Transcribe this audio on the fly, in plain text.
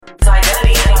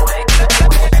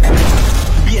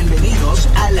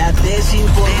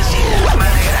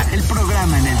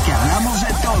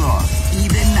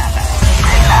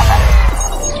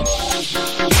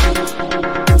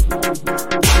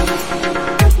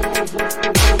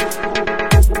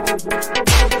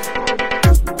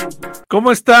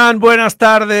¿Cómo están? Buenas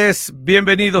tardes.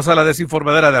 Bienvenidos a la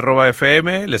desinformadera de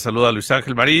 @FM. Les saluda Luis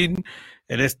Ángel Marín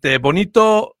en este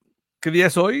bonito... ¿Qué día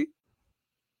es hoy?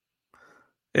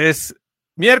 Es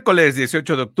miércoles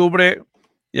 18 de octubre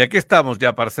y aquí estamos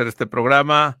ya para hacer este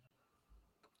programa.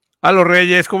 Aló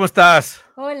Reyes, ¿cómo estás?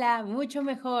 Hola, mucho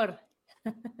mejor.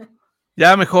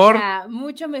 ¿Ya mejor? Ya,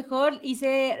 mucho mejor.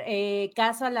 Hice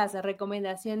caso a las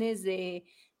recomendaciones de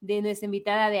nuestra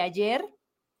invitada de ayer,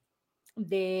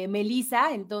 de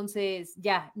Melissa, entonces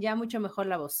ya mucho mejor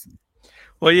la voz.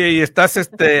 Oye, y estás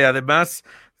además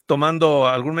tomando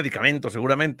algún medicamento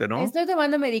seguramente, ¿no? Estoy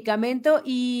tomando medicamento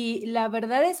y la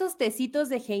verdad esos tecitos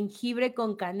de jengibre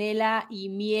con canela y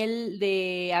miel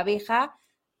de abeja,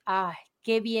 ay,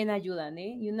 qué bien ayudan,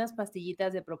 ¿eh? Y unas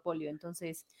pastillitas de propóleo,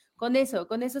 entonces con eso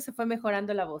se fue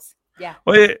mejorando la voz, ya.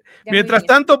 Oye, Ya mientras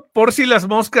tanto, por si las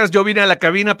moscas, yo vine a la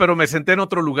cabina, pero me senté en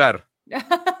otro lugar.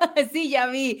 Sí, ya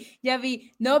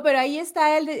vi. No, pero ahí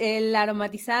está el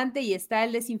aromatizante y está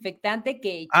el desinfectante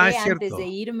que eché antes de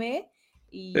irme.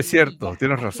 Es cierto,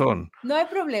 tienes razón. No hay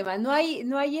problema, no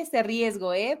hay este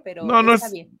riesgo, pero No está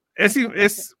es, bien.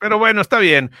 pero bueno, está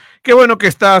bien. Qué bueno que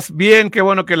estás bien, qué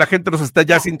bueno que la gente nos está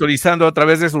ya sintonizando a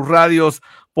través de sus radios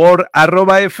por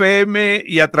 @FM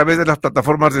y a través de las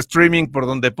plataformas de streaming por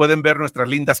donde pueden ver nuestras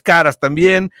lindas caras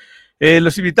también.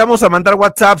 Los invitamos a mandar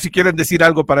WhatsApp si quieren decir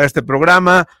algo para este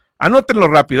programa. Anótenlo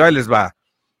rápido, ahí les va.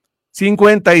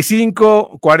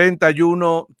 55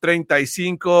 41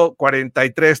 35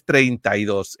 43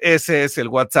 32. Ese es el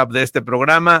WhatsApp de este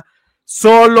programa.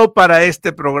 Solo para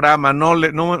este programa. No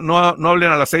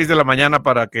hablen a las 6 de la mañana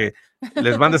para que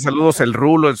les mande saludos el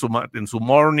Rulo en su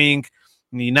morning,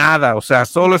 ni nada. O sea,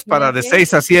 solo es para de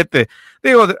 6 a 7.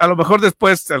 Digo, a lo mejor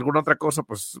después alguna otra cosa,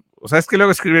 pues, o sea, es que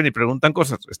luego escriben y preguntan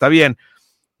cosas. Está bien.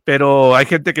 Pero hay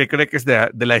gente que cree que es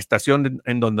de la estación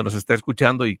en donde nos está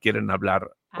escuchando y quieren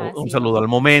hablar. Un saludo al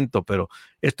momento, pero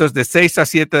esto es de 6 a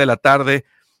 7 de la tarde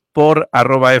por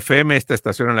 @FM, esta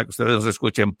estación en la que ustedes nos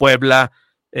escuchen en Puebla,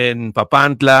 en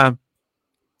Papantla,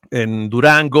 en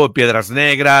Durango, Piedras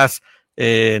Negras,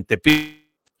 en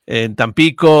en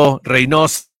Tampico,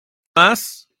 Reynosa,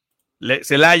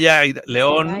 Celaya,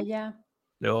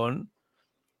 León,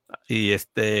 y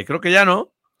creo que ya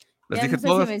no. Ya no sé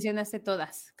si mencionaste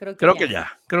todas, creo que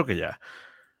ya.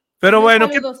 Pero bueno,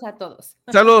 saludos a todos.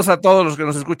 Saludos a todos los que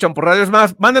nos escuchan por radio. Es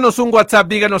más, mándenos un WhatsApp,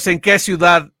 díganos en qué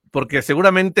ciudad, porque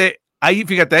seguramente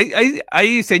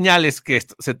hay señales que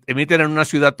se emiten en una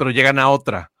ciudad, pero llegan a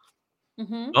otra,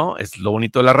 ¿no? Es lo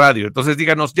bonito de la radio. Entonces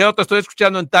díganos, yo te estoy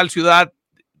escuchando en tal ciudad,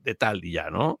 de tal y ya,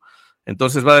 ¿no?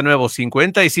 Entonces va de nuevo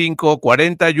 55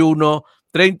 41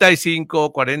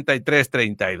 35 43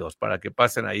 32 para que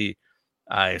pasen ahí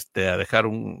a dejar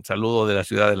un saludo de la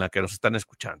ciudad en la que nos están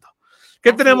escuchando.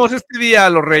 ¿Qué tenemos este día,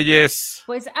 los Reyes?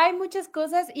 Pues hay muchas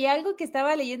cosas y algo que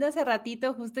estaba leyendo hace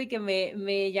ratito justo y que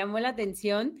me llamó la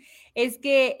atención es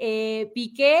que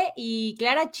Piqué y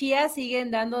Clara Chía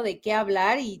siguen dando de qué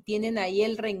hablar y tienen ahí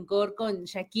el rencor con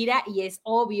Shakira y es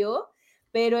obvio,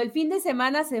 pero el fin de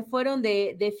semana se fueron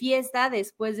de fiesta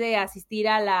después de asistir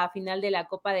a la final de la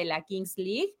Copa de la Kings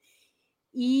League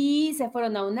y se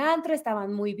fueron a un antro,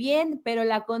 estaban muy bien, pero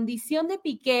la condición de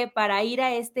Piqué para ir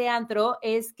a este antro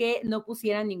es que no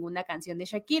pusieran ninguna canción de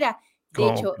Shakira. De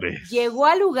hecho, llegó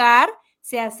al lugar,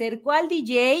 se acercó al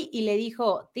DJ y le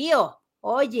dijo, tío,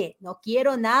 oye, no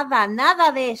quiero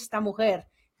nada de esta mujer,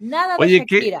 nada de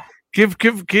Shakira.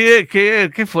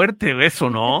 Qué fuerte eso,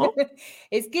 ¿no?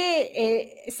 Es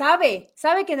que sabe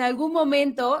que en algún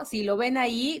momento, si lo ven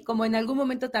ahí, como en algún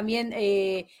momento también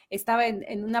estaba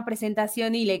en una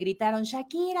presentación y le gritaron,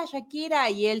 Shakira,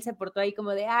 y él se portó ahí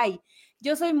como de, ay,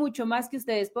 yo soy mucho más que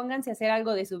ustedes, pónganse a hacer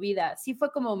algo de su vida. Sí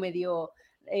fue como medio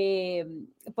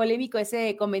polémico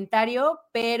ese comentario,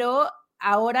 pero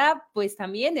ahora pues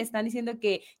también están diciendo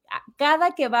que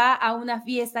cada que va a una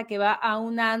fiesta, que va a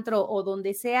un antro o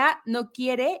donde sea, no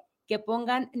quiere que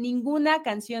pongan ninguna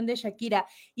canción de Shakira.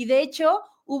 Y de hecho,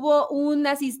 hubo un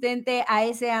asistente a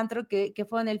ese antro que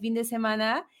fue en el fin de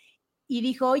semana y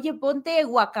dijo, oye, ponte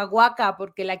Waka Waka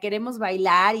porque la queremos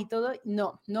bailar y todo.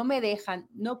 No me dejan,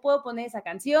 no puedo poner esa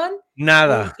canción.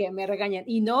 Nada. Porque me regañan.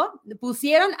 Y no,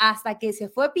 pusieron hasta que se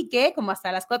fue Piqué, como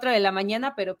hasta las 4 de la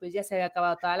mañana, pero pues ya se había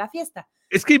acabado toda la fiesta.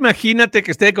 Es que imagínate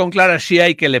que esté con Clara Shia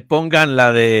y que le pongan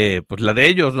la de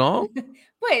ellos, ¿no?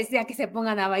 Pues ya que se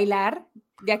pongan a bailar,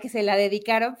 ya que se la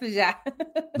dedicaron, pues ya.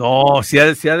 No, sí ha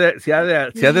de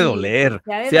doler,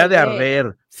 sí ha de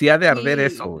arder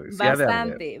eso.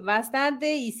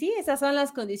 Bastante. Y sí, esas son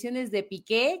las condiciones de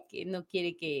Piqué, que no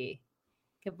quiere que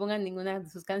pongan ninguna de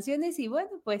sus canciones. Y bueno,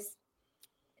 pues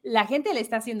la gente le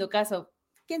está haciendo caso.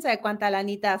 ¿Quién sabe cuánta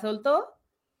lanita soltó?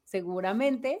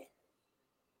 Seguramente.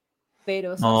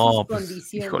 pero son sus No,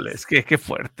 pues, híjole, condiciones. es que qué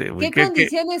fuerte, güey. ¿Qué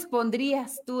condiciones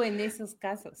pondrías tú en esos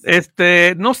casos?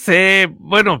 No sé,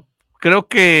 bueno, creo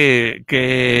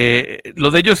que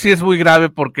lo de ellos sí es muy grave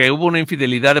porque hubo una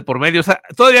infidelidad de por medio. O sea,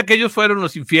 todavía que ellos fueron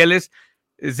los infieles,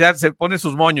 se pone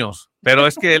sus moños. Pero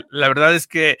es que la verdad es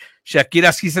que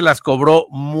Shakira sí se las cobró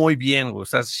muy bien, güey. O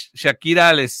sea,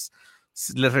 Shakira les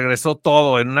regresó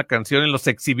todo en una canción y los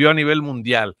exhibió a nivel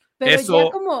mundial. Pero ya Eso,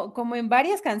 como en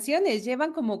varias canciones,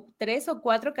 llevan como 3 o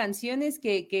 4 canciones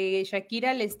que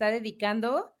Shakira le está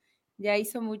dedicando, ya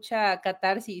hizo mucha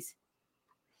catarsis.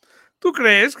 ¿tú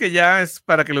crees que ya es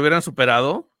para que lo hubieran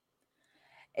superado?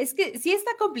 Es que sí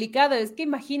está complicado, es que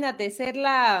imagínate ser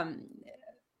la...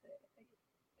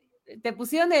 Te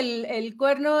pusieron el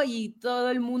cuerno y todo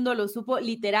el mundo lo supo,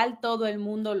 literal todo el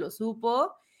mundo lo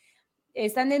supo.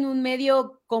 Están en un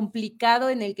medio complicado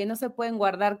en el que no se pueden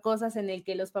guardar cosas, en el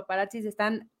que los paparazzis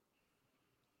están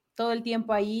todo el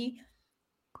tiempo ahí.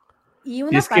 Y Y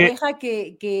una es que pareja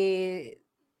que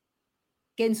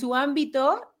en su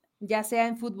ámbito, ya sea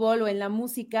en fútbol o en la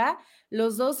música,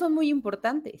 los dos son muy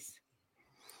importantes.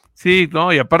 sí,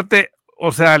 no, y aparte,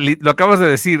 o sea, lo acabas de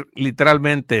decir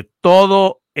literalmente,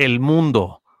 todo el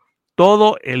mundo,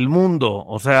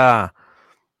 o sea,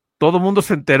 todo el mundo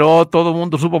se enteró, todo el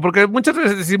mundo supo, porque muchas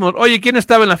veces decimos, oye, ¿quién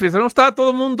estaba en la fiesta? No, estaba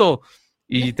todo el mundo,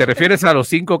 y te refieres a los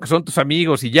 5 que son tus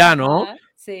amigos y ya, ¿no? Ajá,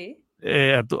 sí.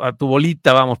 A tu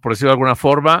bolita, vamos, por decirlo de alguna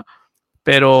forma,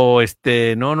 pero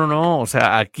no, o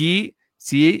sea, aquí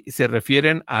sí se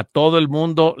refieren a todo el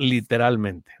mundo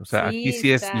literalmente, o sea, aquí Sí,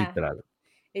 sí es literal.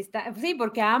 sí,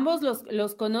 porque a ambos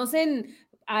los conocen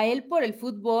a él por el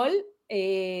fútbol,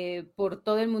 por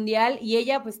todo el mundial, y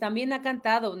ella pues también ha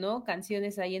cantado, ¿no?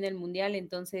 Canciones ahí en el mundial,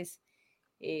 entonces,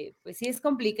 pues sí es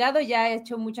complicado, ya ha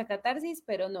hecho mucha catarsis,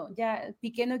 pero no, ya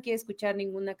Piqué no quiere escuchar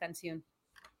ninguna canción.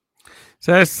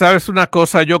 ¿Sabes una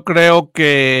cosa? Yo creo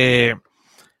que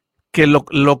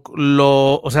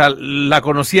o sea, la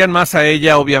conocían más a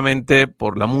ella, obviamente,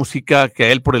 por la música que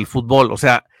a él por el fútbol. O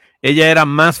sea, ella era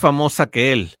más famosa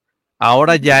que él.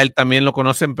 Ahora ya él también lo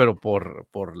conocen, pero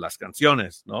por las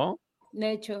canciones, ¿no?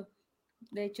 De hecho,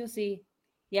 de hecho sí.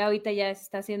 Ya ahorita ya se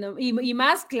está haciendo, y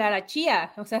más Clara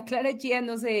Chía, o sea, Clara Chía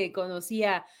no se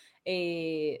conocía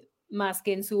más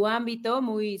que en su ámbito,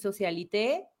 muy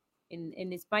socialité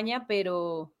en España,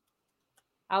 pero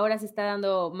ahora se está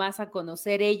dando más a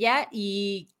conocer ella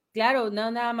y claro,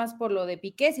 no nada más por lo de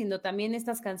Piqué, sino también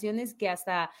estas canciones que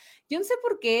hasta, yo no sé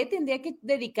por qué tendría que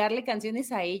dedicarle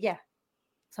canciones a ella,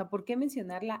 o sea, ¿por qué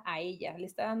mencionarla a ella? Le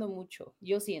está dando mucho,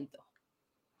 yo siento.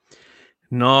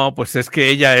 No, pues es que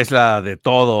ella es la de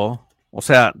todo. O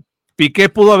sea, Piqué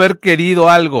pudo haber querido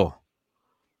algo,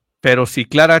 pero si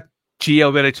Clara Chía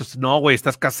hubiera hecho, no, güey,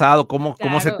 estás casado, ¿cómo se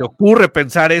te Claro. ocurre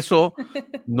pensar eso?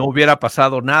 No hubiera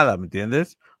pasado nada, ¿me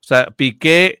entiendes? O sea,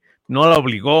 Piqué no la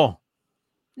obligó.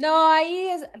 No, ahí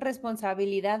es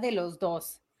responsabilidad de los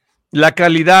dos. La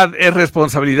calidad es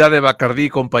responsabilidad de Bacardí y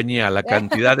compañía, la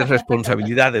cantidad es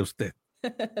responsabilidad de usted,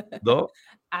 ¿no?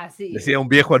 Así Decía es. un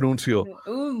viejo anuncio,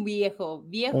 Un viejo,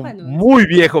 viejo un anuncio. muy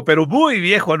viejo, pero muy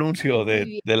viejo anuncio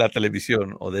Muy de la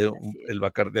televisión o así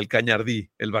es. del Cañardí,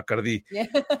 el Bacardí.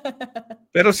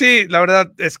 Pero sí, la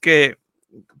verdad es que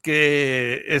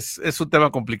es un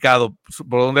tema complicado,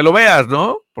 por donde lo veas,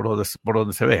 ¿no? Por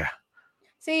donde se vea.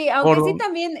 Sí, aunque sí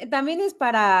Por, también es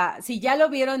para, si ya lo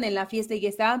vieron en la fiesta y que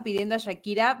estaban pidiendo a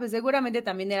Shakira, pues seguramente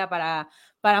también era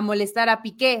para molestar a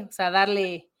Piqué, o sea,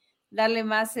 darle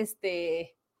más,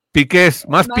 piques,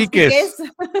 más más piques.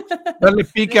 piqués. Darle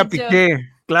pique De a hecho, Piqué, de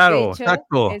claro, hecho,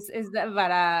 exacto. es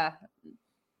para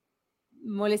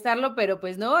molestarlo, pero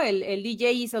pues no, el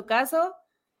DJ hizo caso.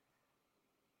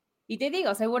 Y te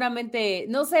digo, seguramente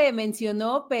no se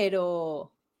mencionó,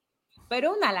 pero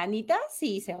una lanita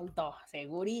sí se soltó,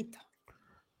 segurito.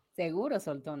 Seguro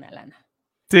soltó una lana.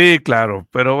 Sí, claro,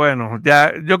 pero bueno,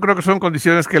 ya yo creo que son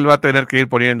condiciones que él va a tener que ir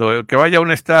poniendo, que vaya a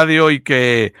un estadio y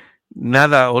que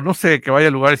nada, o no sé, que vaya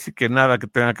a lugares y que nada que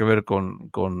tenga que ver con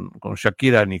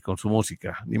Shakira ni con su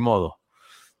música, ni modo.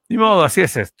 Ni modo, así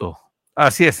es esto,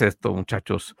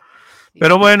 muchachos.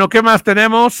 Pero Sí, bueno, ¿qué más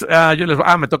tenemos?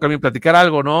 Me toca a mí platicar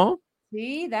algo, ¿no?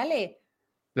 sí, dale.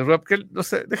 No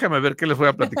sé, déjame ver qué les voy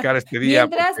a platicar este día,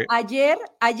 Mientras, porque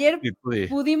ayer sí,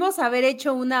 pudimos haber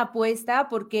hecho una apuesta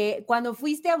porque cuando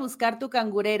fuiste a buscar tu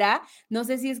cangurera, no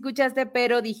sé si escuchaste,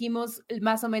 pero dijimos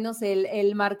más o menos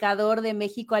el marcador de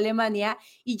México-Alemania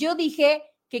y yo dije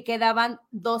que quedaban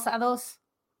 2-2.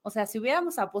 O sea, si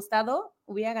hubiéramos apostado,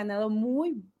 hubiera ganado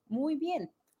muy, muy bien.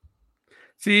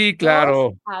 sí, dos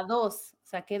claro. a 2. O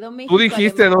sea, quedó Tú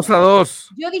dijiste México-Alemania. 2-2.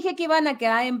 Yo dije que iban a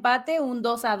quedar empate, un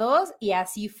 2-2, y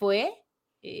así fue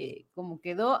como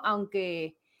quedó,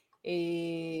 aunque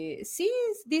Sí,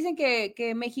 dicen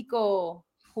que México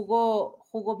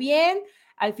jugó bien.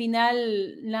 Al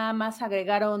final nada más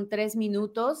agregaron 3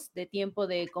 minutos de tiempo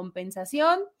de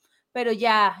compensación, pero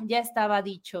ya estaba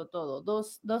dicho todo.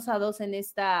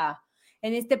 2-2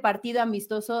 en este partido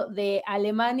amistoso de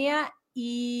Alemania,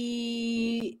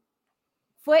 y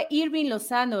fue Irving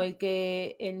Lozano el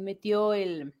que metió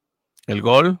el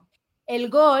gol. El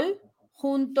gol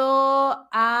junto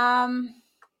a...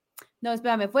 No,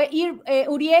 espérame, fue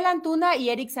Uriel Antuna y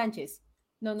Eric Sánchez.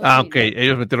 No fue ok,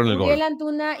 ellos metieron el gol. Uriel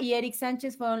Antuna y Eric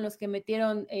Sánchez fueron los que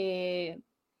metieron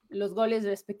los goles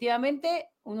respectivamente,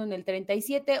 uno en el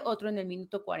 37, otro en el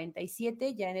minuto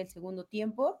 47, ya en el segundo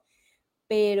tiempo,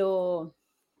 pero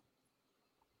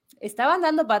estaban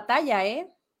dando batalla, ¿eh?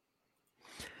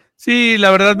 Sí,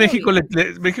 la verdad,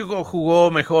 México jugó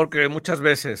mejor que muchas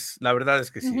veces, la verdad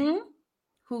es que sí.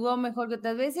 Jugó mejor que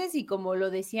otras veces, y como lo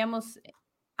decíamos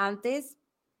antes,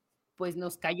 pues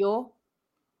nos cayó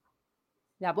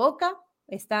la boca.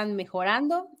 Están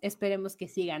mejorando, esperemos que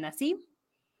sigan así.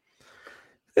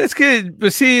 Es que,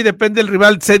 pues sí, depende del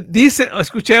rival.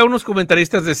 Escuché a unos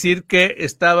comentaristas decir que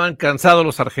estaban cansados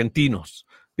los argentinos,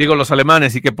 los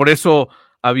alemanes, y que por eso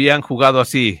habían jugado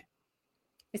así.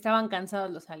 Estaban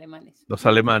cansados los alemanes. Los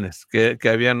alemanes, que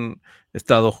habían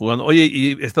estado jugando. Oye,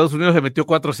 y Estados Unidos le metió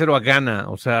 4-0 a Ghana,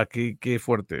 o sea, qué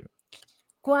fuerte.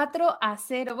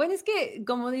 4-0. Bueno, es que,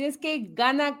 como dices, que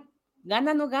Ghana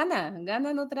no trae.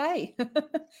 Ghana no trae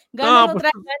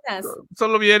ganas.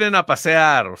 Solo vienen a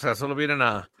pasear, o sea, solo vienen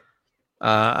a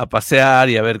pasear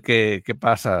y a ver qué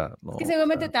pasa. ¿No? Es que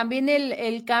seguramente también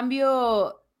el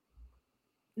cambio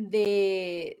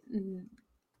de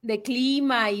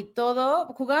clima y todo,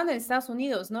 jugaron en Estados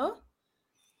Unidos, ¿no?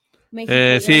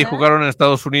 Sí, jugaron en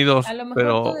Estados Unidos. A lo mejor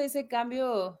todo ese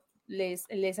cambio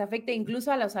les afecta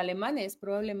incluso a los alemanes,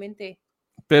 probablemente.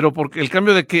 Pero porque el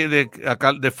cambio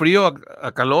de frío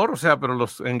a calor, o sea, pero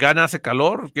en Ghana hace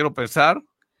calor, quiero pensar.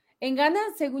 En Ghana,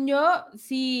 según yo,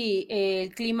 sí,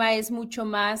 el clima es mucho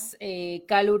más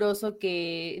caluroso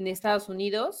que en Estados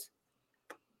Unidos.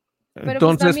 Pero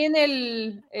entonces, pues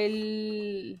también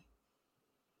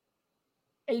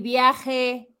el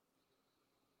viaje,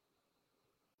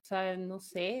 o sea, no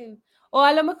sé. O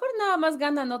a lo mejor nada más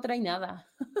Ghana no trae nada.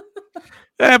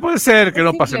 Puede ser que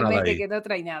no pase nada ahí. Simplemente que no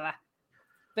trae nada.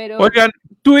 Pero... Oigan,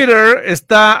 Twitter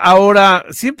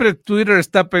siempre Twitter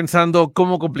está pensando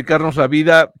cómo complicarnos la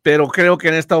vida, pero creo que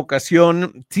en esta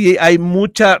ocasión sí hay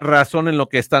mucha razón en lo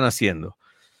que están haciendo.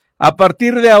 A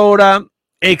partir de ahora,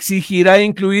 exigirá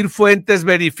incluir fuentes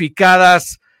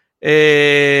verificadas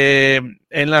en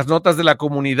las notas de la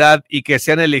comunidad y que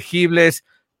sean elegibles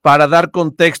para dar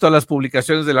contexto a las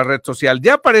publicaciones de la red social.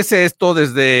 Ya aparece esto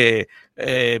desde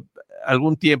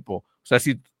algún tiempo. O sea,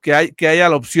 que haya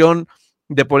la opción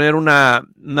de poner una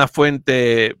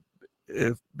fuente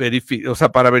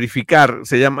para verificar.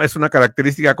 Es una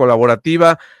característica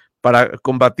colaborativa para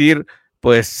combatir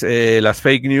pues las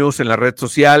fake news en la red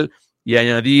social y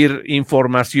añadir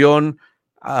información,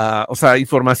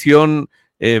 información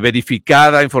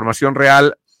verificada, información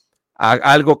real, a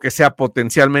algo que sea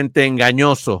potencialmente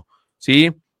engañoso,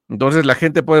 ¿sí? Entonces la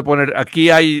gente puede poner, aquí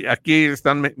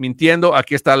están mintiendo,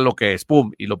 aquí está lo que es,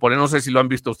 pum, y lo ponen. No sé si lo han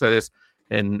visto ustedes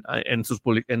en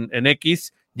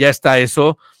X, ya está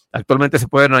eso. Actualmente se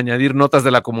pueden añadir notas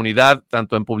de la comunidad,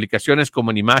 tanto en publicaciones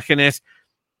como en imágenes,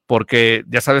 porque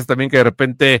ya sabes también que de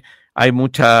repente hay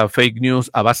mucha fake news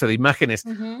a base de imágenes.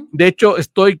 Uh-huh. De hecho,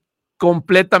 estoy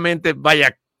completamente,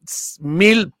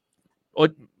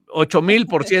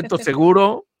 8,000%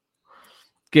 seguro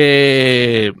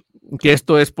que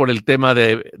esto es por el tema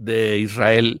de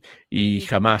Israel y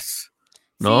Hamas,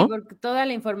 ¿no? Sí, porque toda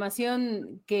la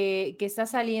información que está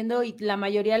saliendo, y la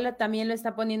mayoría también lo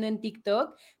está poniendo en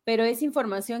TikTok, pero es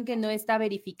información que no está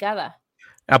verificada.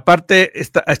 Aparte,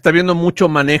 está habiendo mucho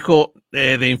manejo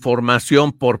de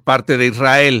información por parte de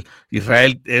Israel.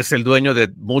 Israel es el dueño de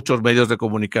muchos medios de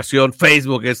comunicación.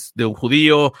 Facebook es de un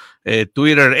judío,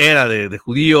 Twitter era de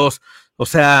judíos. O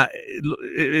sea,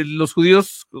 los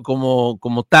judíos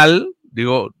como tal,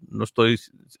 digo, no estoy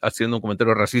haciendo un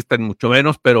comentario racista ni mucho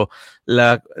menos, pero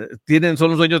son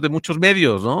los dueños de muchos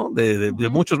medios, ¿no? De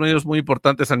muchos medios muy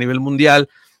importantes a nivel mundial.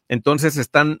 Entonces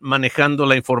están manejando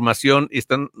la información y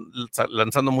están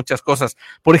lanzando muchas cosas.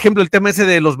 Por ejemplo, el tema ese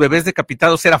de los bebés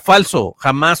decapitados era falso,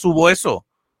 jamás hubo eso.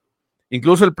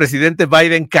 Incluso el presidente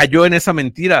Biden cayó en esa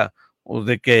mentira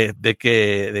de que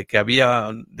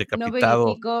había decapitado. No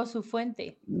verificó su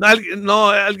fuente.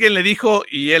 Alguien le dijo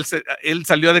y él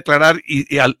salió a declarar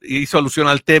y hizo alusión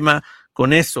al tema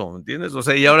con eso, ¿entiendes? O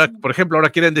sea, y ahora, por ejemplo,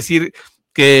 quieren decir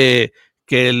que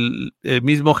que el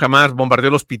mismo Hamas bombardeó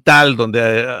el hospital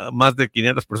donde más de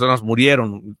 500 personas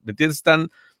murieron. ¿Me entiendes?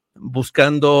 Están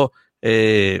buscando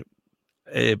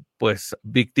pues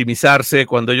victimizarse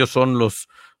cuando ellos son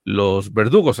los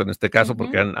verdugos en este caso,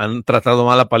 porque han tratado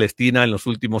mal a Palestina en los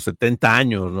últimos 70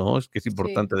 años, ¿no? Es que es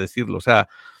importante decirlo. O sea,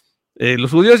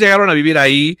 los judíos llegaron a vivir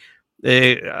ahí,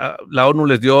 la ONU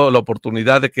les dio la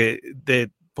oportunidad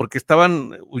porque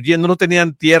estaban huyendo, no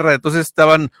tenían tierra, entonces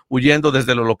estaban huyendo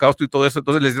desde el Holocausto y todo eso,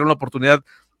 entonces les dieron la oportunidad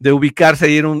de ubicarse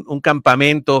ahí en un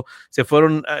campamento, se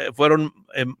fueron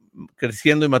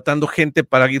creciendo y matando gente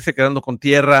para irse quedando con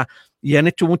tierra, y han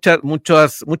hecho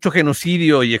mucho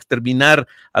genocidio y exterminar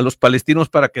a los palestinos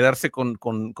para quedarse con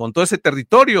todo ese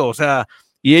territorio, o sea,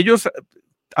 y ellos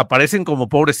aparecen como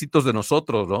pobrecitos de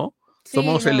nosotros, ¿no? Sí,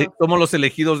 somos los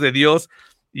elegidos de Dios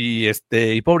y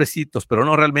pobrecitos, pero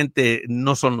no, realmente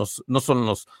no son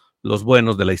los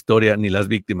buenos de la historia ni las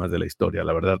víctimas de la historia,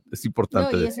 la verdad, es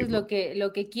importante decirlo. Y eso es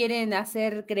lo que quieren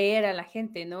hacer creer a la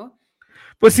gente, ¿no?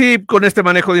 Pues sí, con este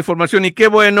manejo de información, y qué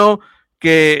bueno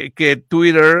que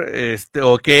Twitter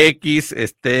o que X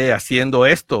esté haciendo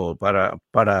esto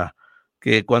para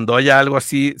que cuando haya algo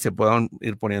así se puedan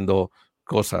ir poniendo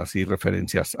cosas y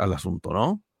referencias al asunto,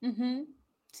 ¿no?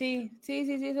 Sí,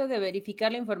 eso de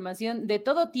verificar la información de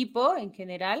todo tipo en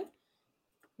general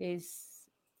es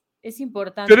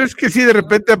importante. Pero es que sí, de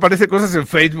repente aparecen cosas en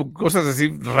Facebook, cosas así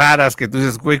raras que tú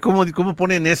dices, güey, ¿cómo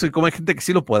ponen eso? Y cómo hay gente que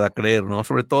sí lo pueda creer, ¿no?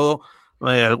 Sobre todo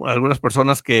algunas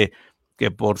personas que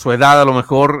por su edad a lo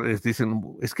mejor dicen,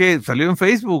 es que salió en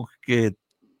Facebook que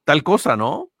tal cosa,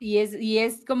 ¿no? Y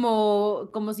es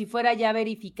como si fuera ya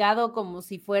verificado, como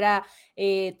si fuera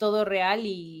todo real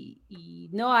y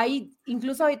no, hay,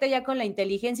 incluso ahorita ya con la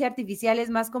inteligencia artificial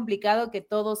es más complicado que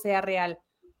todo sea real.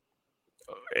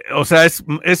 O sea,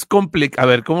 es complicado. A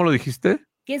ver, ¿cómo lo dijiste?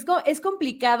 Que es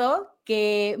complicado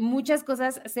que muchas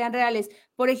cosas sean reales.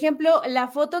 Por ejemplo, la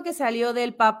foto que salió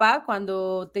del Papa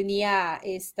cuando tenía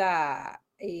esta,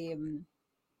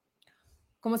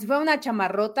 como si fuera una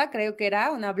chamarrota, creo que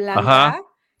era, una blanca. Ajá,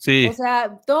 sí. O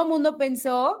sea, todo el mundo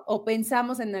pensó o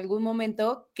pensamos en algún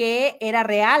momento que era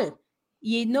real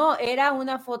y no, era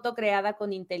una foto creada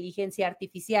con inteligencia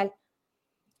artificial.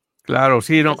 Claro,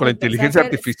 sí, no, con la inteligencia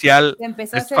artificial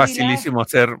es facilísimo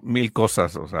hacer 1000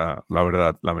 cosas, o sea, la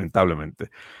verdad, lamentablemente.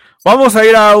 Vamos a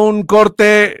ir a un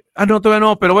corte. No, todavía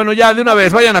no, pero bueno, ya de una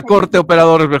vez, vayan a corte,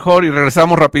 operadores, mejor, y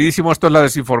regresamos rapidísimo. Esto es la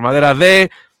desinformadera de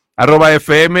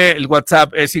 @FM, el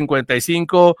WhatsApp es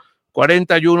 55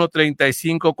 41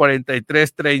 35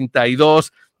 43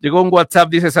 32. Llegó un WhatsApp,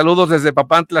 dice saludos desde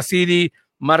Papantla City,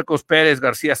 Marcos Pérez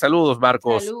García. Saludos,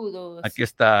 Marcos. Saludos. Aquí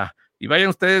está. Y vayan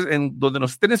ustedes en donde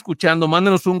nos estén escuchando,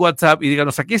 mándenos un WhatsApp y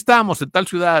díganos, aquí estamos en tal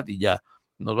ciudad, y ya,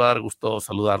 nos va a dar gusto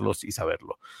saludarlos y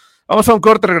saberlo. Vamos a un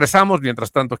corte, regresamos.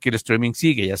 Mientras tanto, aquí el streaming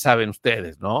sigue, ya saben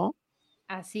ustedes, ¿no?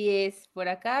 Así es. Por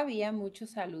acá había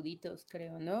muchos saluditos,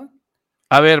 creo, ¿no?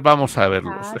 A ver, vamos a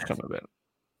verlos, déjame ver.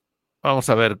 Vamos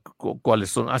a ver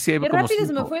cuáles son. Así hay qué como rápido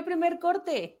se me fue el primer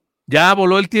corte. Ya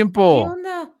voló el tiempo. ¿Qué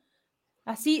onda?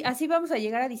 Así vamos a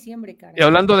llegar a diciembre, cara. Y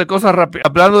hablando de cosas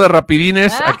hablando de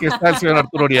rapidines, aquí está el señor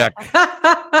Arturo Uriac.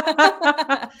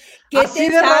 Así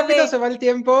de rápido se va el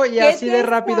tiempo y así de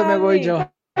rápido me voy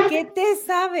yo. ¿Qué te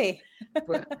sabe?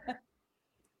 Pues,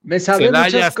 me sabe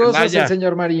muchas cosas el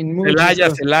señor Marín.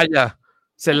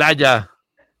 Celaya.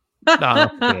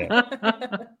 No,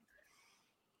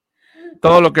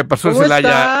 todo lo que pasó en Celaya.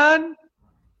 ¿Están?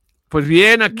 Pues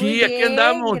bien, aquí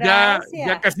andamos, ya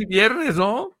casi viernes,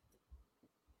 ¿no?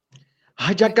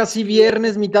 Ya casi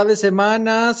viernes, mitad de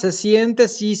semana, se siente,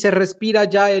 sí, se respira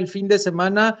ya el fin de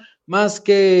semana más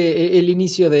que el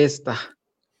inicio de esta.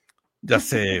 Ya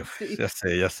sé, sí. ya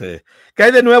sé. ¿Qué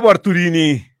hay de nuevo,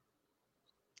 Arturini?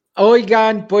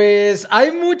 Oigan, pues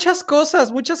hay muchas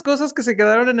cosas que se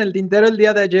quedaron en el tintero el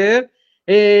día de ayer.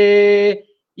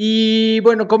 Y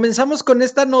bueno, comenzamos con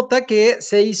esta nota que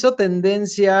se hizo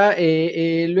tendencia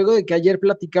luego de que ayer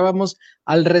platicábamos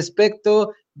al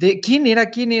respecto de quién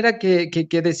era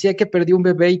que decía que perdió un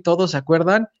bebé y todos, ¿se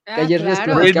acuerdan? Que ayer les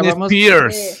platicábamos.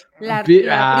 La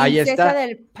princesa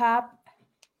del pop.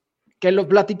 Que lo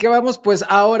platicábamos, pues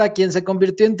ahora quien se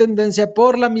convirtió en tendencia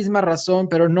por la misma razón,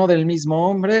 pero no del mismo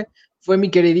hombre, fue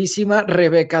mi queridísima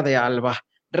Rebeca de Alba.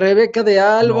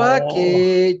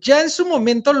 Que ya en su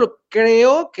momento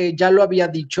creo que ya lo había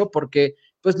dicho, porque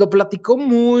pues lo platicó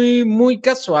muy, muy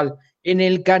casual en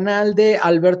el canal de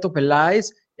Alberto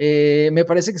Peláez. Me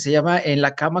parece que se llama En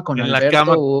la cama con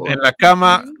Alberto. En la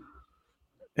cama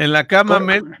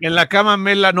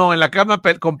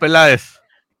con Peláez.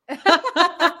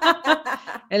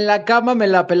 en la cama me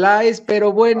la peláis,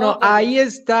 pero bueno, ahí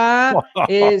está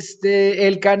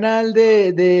el canal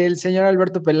del señor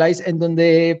Alberto Peláez, en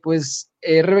donde pues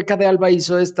Rebeca de Alba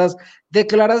hizo estas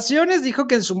declaraciones, dijo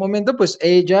que en su momento pues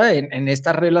ella en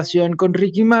esta relación con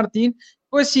Ricky Martin,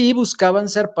 pues sí, buscaban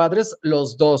ser padres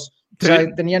los dos, o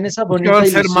sea, tenían esa bonita buscaban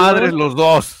ilusión. ser madres los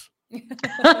dos.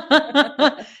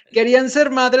 Querían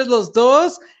ser madres los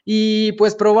dos y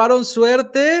pues probaron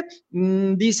suerte.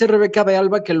 Dice Rebeca de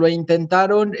Alba que lo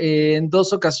intentaron en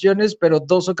 2 ocasiones, pero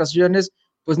 2 ocasiones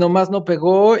pues nomás no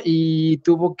pegó y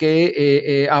tuvo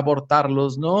que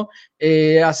abortarlos, ¿no?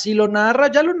 Así lo narra,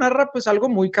 ya lo narra pues algo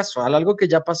muy casual, algo que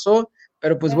ya pasó,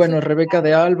 pero pues bueno, Rebeca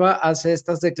de Alba hace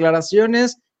estas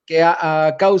declaraciones que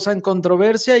causan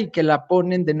controversia y que la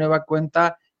ponen de nueva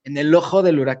cuenta en el ojo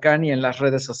del huracán y en las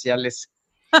redes sociales.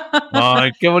 Ay,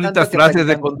 qué bonitas frases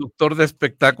de conductor de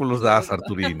espectáculos das,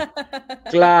 Arturín.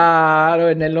 Claro,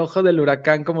 en el ojo del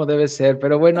huracán como debe ser,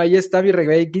 pero bueno, ahí está mi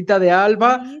Rebequita de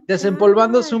Alba,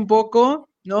 desempolvándose un poco,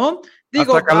 ¿no?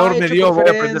 Digo, hasta calor me dio, voy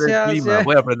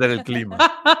a aprender el clima.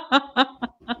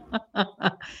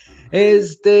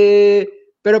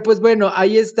 Pero pues bueno,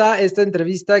 ahí está esta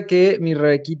entrevista que mi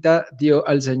Rebequita dio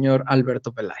al señor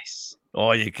Alberto Peláez.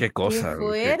 Oye, qué cosa. Qué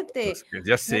fuerte.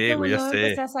 Ya sé, güey, ya sé.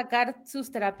 Empezó a sacar sus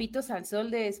trapitos al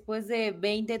sol después de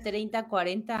 20, 30,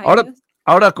 40 años.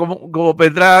 Ahora como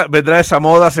vendrá esa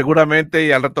moda seguramente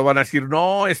y al rato van a decir,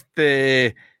 no,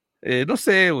 no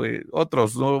sé, güey,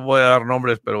 otros, no voy a dar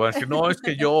nombres, pero van a decir, no, es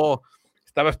que yo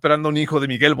estaba esperando un hijo de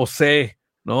Miguel Bosé,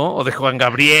 ¿no? O de Juan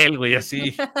Gabriel, güey,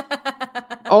 así.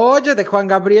 Oye, de Juan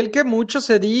Gabriel que mucho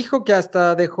se dijo, que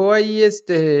hasta dejó ahí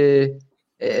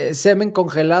semen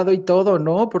congelado y todo,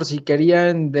 ¿no? Por si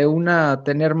querían de una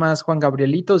tener más Juan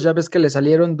Gabrielitos, ya ves que le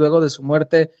salieron luego de su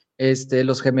muerte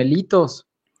los gemelitos.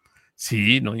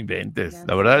 Sí, no inventes.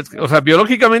 La verdad es que, o sea,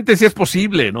 biológicamente sí es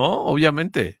posible, ¿no?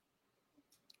 Obviamente.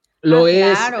 Lo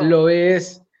es.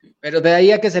 Pero de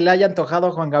ahí a que se le haya antojado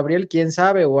a Juan Gabriel, quién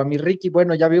sabe, o a mi Ricky,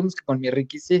 bueno, ya vimos que con mi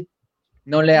Ricky sí,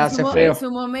 no le hace feo. En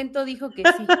su momento dijo que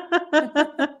sí.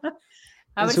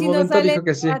 A ver si no sale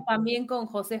también con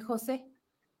José José.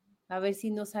 A ver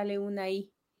si no sale una ahí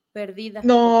perdida.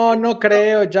 No, no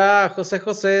creo, ya,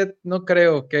 José, no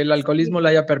creo que el alcoholismo le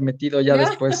haya permitido ya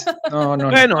después. No.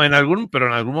 Bueno, pero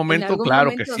en algún momento,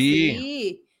 claro que sí.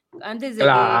 Sí, antes de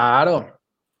claro.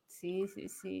 Sí.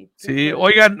 Sí,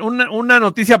 oigan, una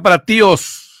noticia para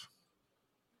tíos.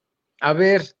 A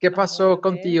ver, ¿qué pasó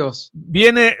con tíos?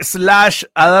 Viene Slash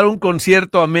a dar un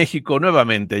concierto a México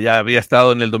nuevamente. Ya había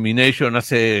estado en el Domination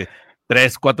hace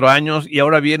 3, 4 años y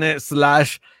ahora viene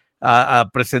Slash a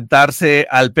presentarse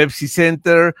al Pepsi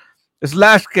Center.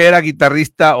 Slash, que era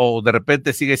guitarrista o de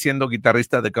repente sigue siendo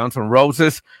guitarrista de Guns N'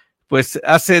 Roses, pues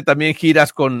hace también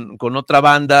giras con otra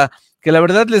banda que la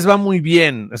verdad les va muy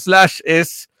bien. Slash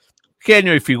es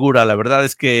genio y figura, la verdad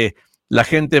es que la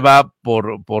gente va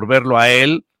por verlo a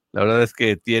él, la verdad es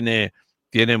que tiene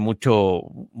muchos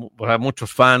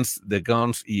fans de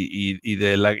Guns y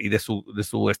de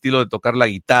su estilo de tocar la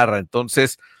guitarra,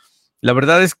 entonces la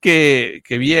verdad es que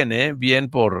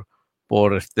bien por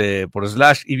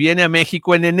Slash, y viene a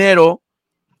México en enero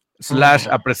Slash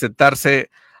a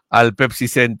presentarse al Pepsi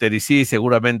Center, y sí,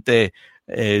 seguramente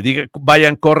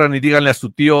vayan, corran y díganle a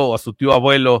su tío o a su tío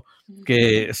abuelo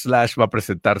que Slash va a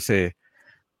presentarse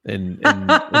en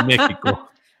México.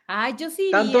 Ay, yo sí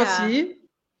iría. ¿Tanto así?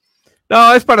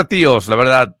 No, es para tíos, la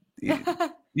verdad,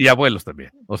 y abuelos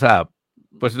también, o sea,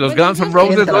 pues los Guns N'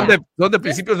 Roses son de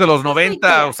principios de los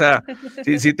 90, o sea,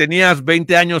 si tenías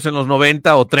 20 años en los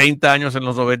 90 o 30 años en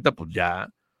los 90, pues ya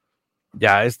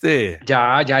Ya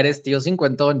eres tío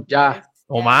cincuentón, ya.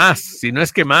 O más, si no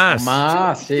es que más. O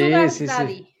más, sí.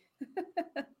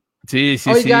 Sí.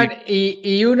 Oigan,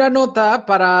 y una nota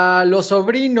para los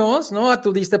sobrinos, ¿no?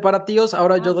 Tú diste para tíos,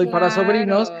 ahora yo doy para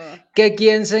sobrinos, que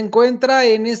quien se encuentra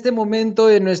en este momento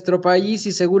en nuestro país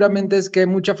y seguramente es que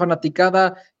mucha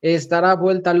fanaticada estará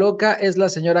vuelta loca, es la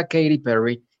señora Katy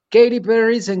Perry. Katy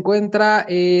Perry se encuentra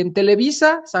en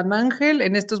Televisa, San Ángel,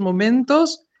 en estos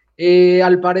momentos.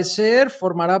 Al parecer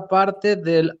formará parte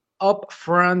del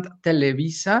Upfront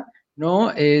Televisa, ¿no?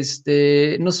 No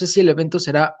sé si el evento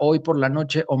será hoy por la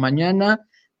noche o mañana,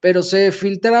 pero se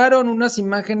filtraron unas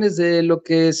imágenes de lo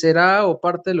que será o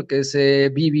parte de lo que se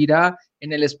vivirá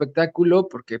en el espectáculo,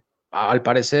 porque al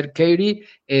parecer Katy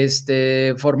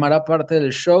formará parte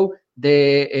del show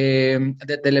de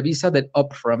Televisa del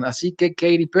Upfront. Así que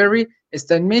Katy Perry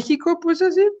está en México, pues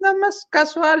así, nada más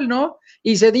casual, ¿no?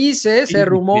 Y se dice, se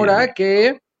rumora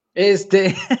que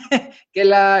que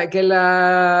la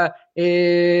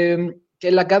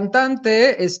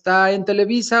cantante está en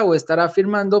Televisa o estará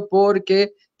firmando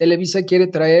porque Televisa quiere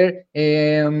traer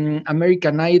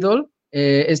American Idol,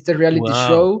 este reality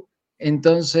show.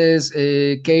 Entonces,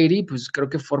 Katy, pues creo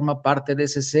que forma parte de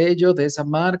ese sello, de esa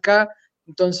marca.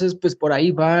 Entonces, pues por ahí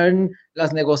van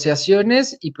las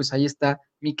negociaciones y pues ahí está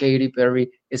mi Katy Perry,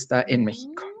 está en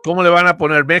México. ¿Cómo le van a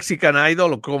poner Mexican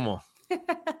Idol o cómo?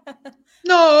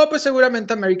 No, pues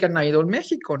seguramente American Idol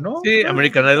México, ¿no? Sí,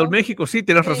 American Idol México, sí,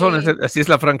 tienes razón, así es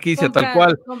la franquicia tal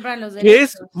cual. Compran los que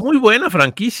derechos. es muy buena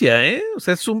franquicia, ¿eh? O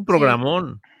sea, es un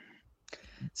programón.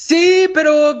 Sí,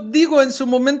 pero digo, en su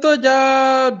momento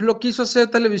ya lo quiso hacer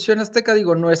Televisión Azteca,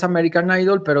 digo, no es American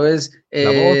Idol, pero es,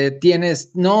 el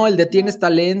de Tienes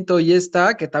Talento y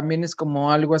que también es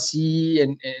como algo así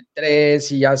en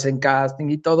 3 y hacen casting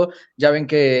y todo. Ya ven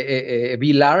que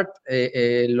Bill Art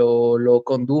lo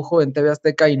condujo en TV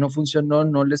Azteca y no funcionó,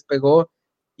 no les pegó.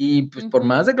 Y pues por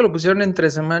más de que lo pusieron entre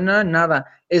semana, nada.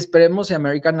 Esperemos si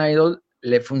American Idol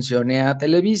le funcione a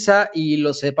Televisa y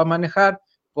lo sepa manejar,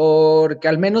 porque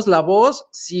al menos La Voz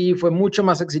sí fue mucho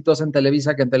más exitosa en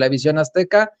Televisa que en Televisión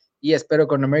Azteca, y espero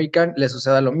con American le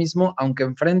suceda lo mismo, aunque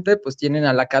enfrente pues tienen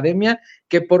a la Academia,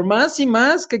 que por más y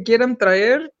más que quieran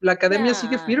traer, la Academia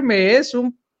sigue firme, es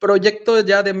un proyecto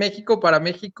ya de México para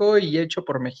México y hecho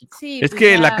por México. Sí, es pues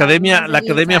que la Academia,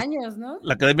 años, ¿no?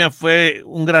 La Academia fue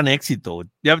un gran éxito,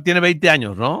 ya tiene 20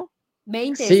 años, ¿no?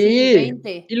 20, sí,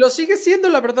 20. Y lo sigue siendo,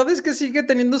 la verdad es que sigue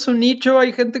teniendo su nicho,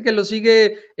 hay gente que lo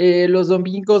sigue los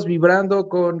domingos vibrando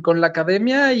con la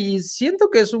Academia y siento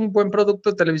que es un buen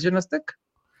producto de Televisión Azteca.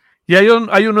 ¿Y hay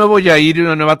un nuevo Yair y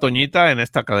una nueva Toñita en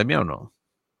esta Academia o no?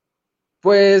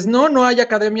 Pues no hay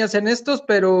academias en estos,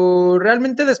 pero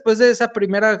realmente después de esa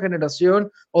primera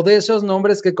generación o de esos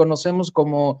nombres que conocemos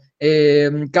como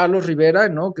Carlos Rivera,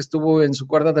 ¿no? Que estuvo en su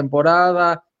 4ª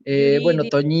temporada, bueno,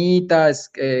 Toñita,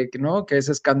 ¿no? Que es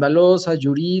escandalosa,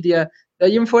 Yuridia. De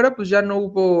ahí en fuera, pues ya no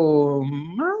hubo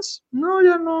más. No,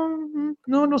 ya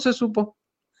no se supo.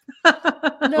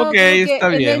 No, Okay, como que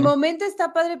está en bien. el momento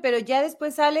está padre, pero ya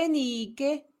después salen y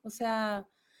 ¿qué? O sea,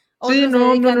 Sí, otros se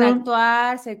dedican a no.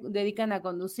 actuar, se dedican a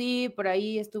conducir, por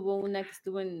ahí estuvo una que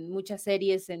estuvo en muchas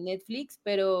series en Netflix,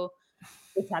 pero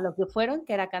pues, a lo que fueron,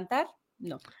 que era cantar,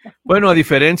 no. Bueno, a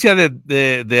diferencia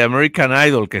de American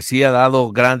Idol, que sí ha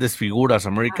dado grandes figuras,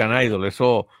 American Idol,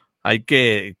 eso hay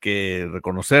que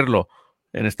reconocerlo.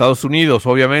 En Estados Unidos,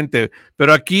 obviamente,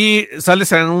 pero aquí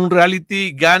sales en un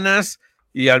reality, ganas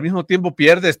y al mismo tiempo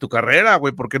pierdes tu carrera,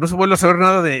 güey, porque no se vuelve a saber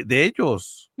nada de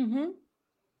ellos.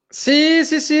 Sí,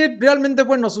 realmente,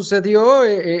 bueno, sucedió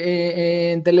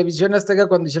en Televisión Azteca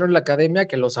cuando hicieron la Academia,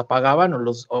 que los apagaban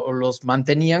o los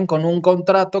mantenían con un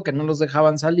contrato que no los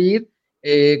dejaban salir.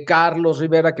 Carlos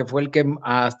Rivera, que fue el que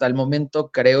hasta el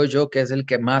momento creo yo que es el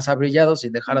que más ha brillado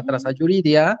sin dejar atrás a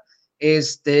Yuridia,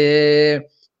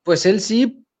 pues él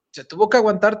sí se tuvo que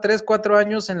aguantar 3, 4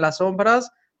 años en las sombras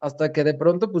hasta que de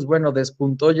pronto, pues bueno,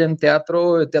 despuntó ya en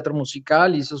teatro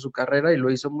musical, hizo su carrera y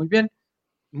lo hizo muy bien.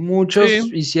 Muchos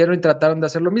hicieron y trataron de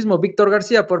hacer lo mismo. Víctor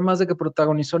García, por más de que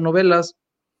protagonizó novelas.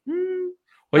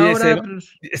 Oye, ahora,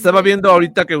 estaba viendo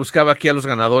ahorita que buscaba aquí a los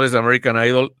ganadores de American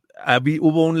Idol.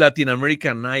 Hubo un Latin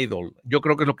American Idol. Yo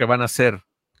creo que es lo que van a hacer.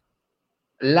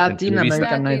 Latin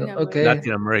American Idol. Okay.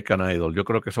 Latin American Idol. Yo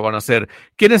creo que eso van a hacer.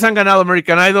 ¿Quiénes han ganado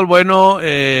American Idol? Bueno,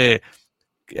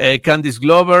 Candice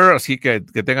Glover, así que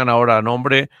tengan ahora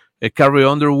nombre. Carrie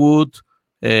Underwood.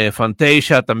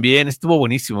 Fantasia también, estuvo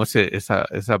buenísimo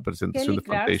esa presentación de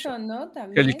Fantasia. Clarkson, ¿no?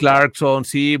 También. Kelly Clarkson,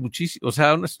 sí, muchísimo, o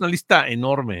sea, es una lista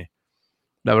enorme.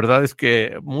 La verdad es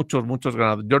que muchos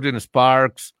ganadores. Jordan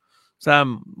Sparks, o sea,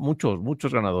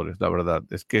 muchos ganadores, la verdad.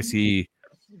 Es que sí,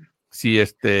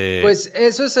 Pues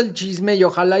eso es el chisme y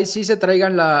ojalá y sí se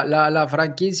traigan la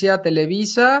franquicia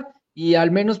Televisa y al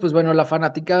menos, pues bueno, la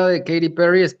fanaticada de Katy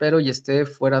Perry espero y esté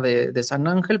fuera de San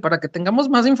Ángel para que tengamos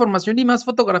más información y más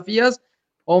fotografías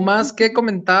o más que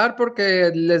comentar,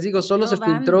 porque les digo, solo se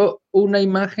filtró una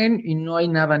imagen y no hay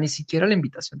nada, ni siquiera la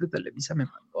invitación de Televisa me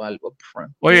mandó algo.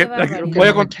 Oye,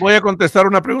 voy a contestar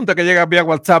una pregunta que llega vía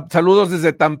WhatsApp. Saludos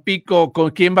desde Tampico. ¿Con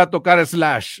quién va a tocar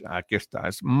Slash? Aquí está,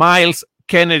 es Miles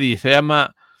Kennedy, se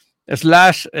llama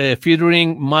Slash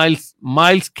featuring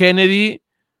Miles Kennedy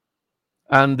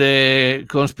and the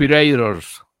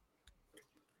Conspirators.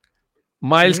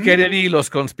 Miles Kennedy y los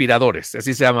Conspiradores,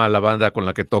 así se llama la banda con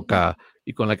la que toca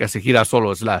y con la que se gira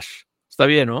solo Slash. Está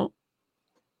bien, ¿no?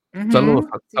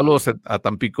 Saludos a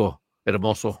Tampico,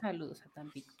 hermoso. Saludos a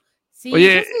Tampico. Sí,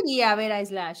 oye, yo iría a ver a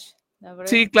Slash.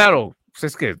 Sí, claro, pues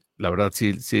es que la verdad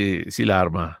sí la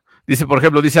arma. Dice, por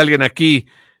ejemplo, dice alguien aquí,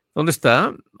 ¿dónde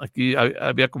está? Aquí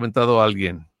había comentado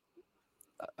alguien.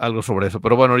 algo sobre eso.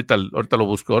 Pero bueno, ahorita lo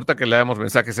busco. Ahorita que leamos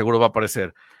mensajes seguro va a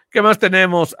aparecer. ¿Qué más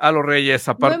tenemos a los Reyes?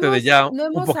 Aparte de ya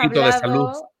un poquito de salud.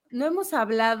 No hemos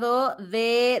hablado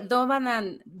de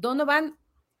Donovan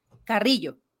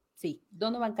Carrillo. Sí,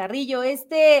 Donovan Carrillo,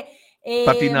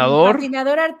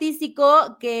 patinador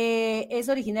artístico que es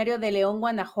originario de León,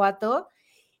 Guanajuato.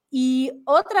 Y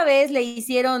otra vez le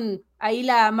hicieron ahí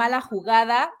la mala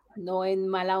jugada, no en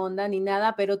mala onda ni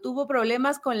nada, pero tuvo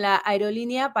problemas con la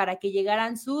aerolínea para que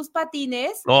llegaran sus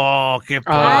patines. ¡Oh, qué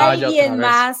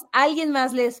Alguien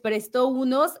más les prestó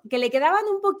unos que le quedaban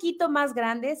un poquito más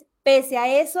grandes. Pese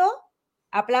a eso,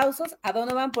 aplausos a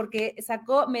Donovan porque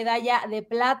sacó medalla de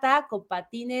plata con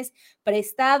patines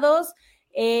prestados.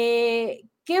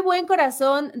 Qué buen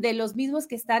corazón de los mismos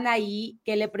que están ahí,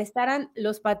 que le prestaran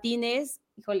los patines.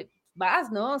 Híjole,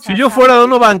 vas, ¿no? O sea, si yo fuera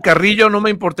Donovan Carrillo, no me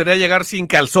importaría llegar sin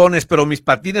calzones, pero mis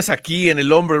patines aquí en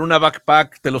el hombro, en una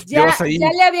backpack, te los llevas ahí.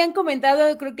 Ya le habían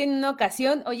comentado, creo que en una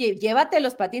ocasión, oye, llévate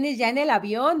los patines ya en el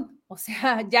avión. O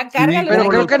sea, ya cárgalos. Pero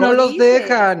creo que no los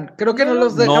dejan. Creo que no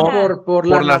los dejan por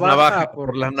las navajas.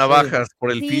 Por las navajas,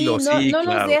 por el filo. No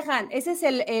los dejan. Ese es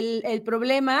el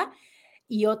problema.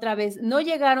 Y otra vez, no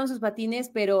llegaron sus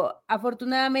patines, pero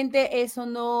afortunadamente eso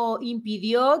no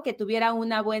impidió que tuviera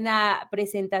una buena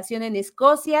presentación en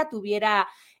Escocia, tuviera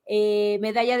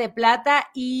medalla de plata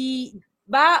y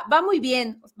va muy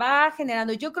bien, va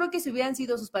generando. Yo creo que si hubieran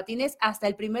sido sus patines, hasta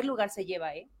el primer lugar se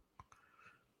lleva, ¿eh?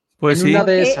 Pues sí. Una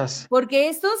de esas. Porque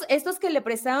estos que le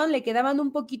prestaron le quedaban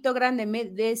un poquito grande,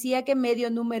 decía que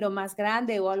medio número más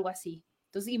grande o algo así.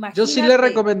 Entonces, imagínate. Yo sí le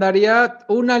recomendaría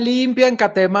una limpia en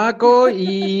Catemaco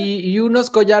y unos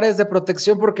collares de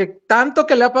protección, porque tanto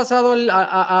que le ha pasado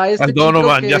a este al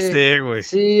Donovan, ya sé, güey.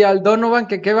 Sí, al Donovan,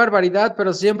 que qué barbaridad,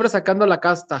 pero siempre sacando la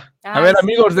casta. A ver,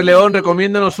 amigos de León,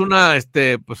 recomiéndanos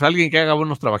pues alguien que haga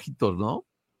buenos trabajitos, ¿no?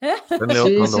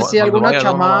 Sí, alguna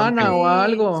chamana o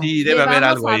algo. Sí, debe haber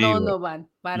algo ahí. Donovan,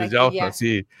 para que ya.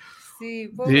 Sí,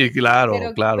 claro.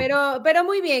 Pero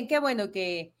muy bien, qué bueno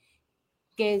que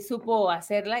supo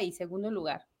hacerla. Y segundo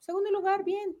lugar,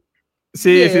 bien.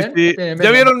 Sí. Bien. ¿Ya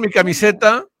vieron mi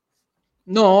camiseta?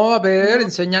 No, a ver,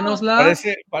 enséñanosla.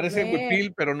 Parece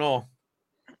huipil, pero no.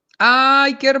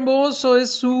 ¡Ay, qué hermoso!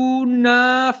 Es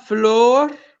una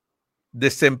flor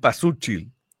de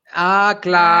cempasúchil. Ah,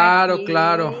 claro.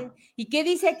 ¿Y qué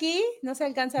dice aquí? No se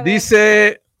alcanza a ver.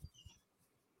 Dice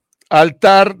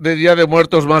altar de Día de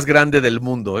Muertos más grande del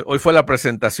mundo. Hoy fue la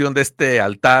presentación de este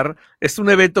altar. Es un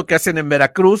evento que hacen en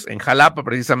Veracruz, en Jalapa,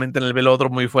 precisamente en el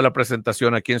velódromo, y fue la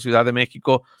presentación aquí en Ciudad de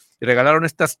México. Y regalaron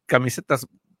estas camisetas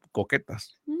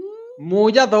coquetas.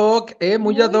 Muy ad hoc,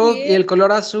 muy ad hoc. Y el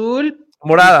color azul.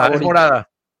 Morada, es morada.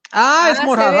 Es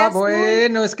morada.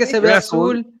 Bueno, es que se ve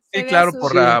azul. Sí, claro,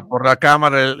 por la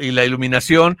cámara y la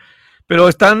iluminación. Pero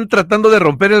están tratando de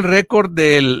romper el récord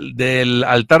del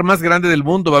altar más grande del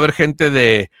mundo. Va a haber gente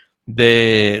de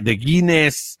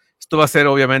Guinness. Esto va a ser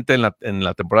obviamente en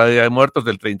la temporada de Día de Muertos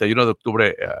del 31 de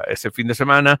octubre, ese fin de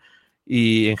semana.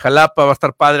 Y en Jalapa va a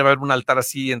estar padre, va a haber un altar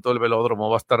así en todo el velódromo,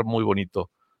 va a estar muy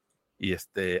bonito. Y hoy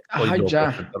lo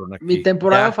presentaron aquí. Mi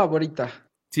temporada favorita.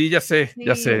 Sí, ya sé.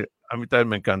 A mí también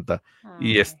me encanta.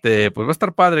 Y pues va a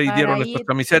estar padre. Y dieron estas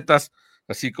camisetas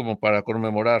así como para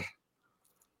conmemorar,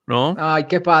 ¿no? Ay,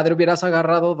 qué padre, hubieras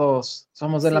agarrado dos.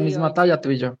 Somos de la misma talla,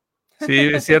 tú y yo. Sí,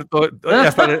 es cierto.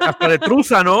 Hasta de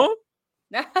truza, ¿no?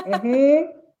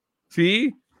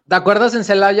 Sí. ¿Te acuerdas en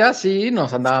Celaya? Sí,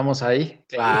 nos andábamos ahí.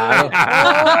 Claro.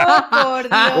 Por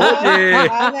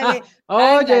Dios.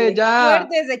 Oye, ya.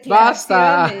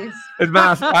 Basta. Es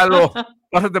más, Alo,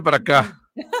 pásate para acá.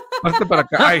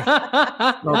 Ay.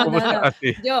 No, ¿cómo está?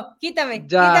 Así. Quítame.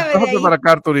 Pásate para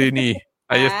acá, Arturini.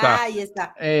 Ahí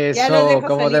está. Eso,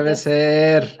 como debe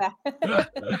ser.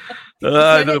 Se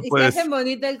hace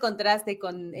bonito el contraste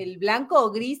con el blanco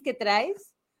o gris que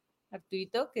traes.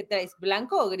 Arturito, ¿qué traes?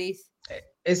 ¿Blanco o gris?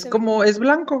 Es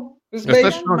blanco. Nos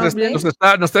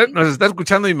está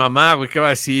escuchando mi mamá, güey, ¿qué va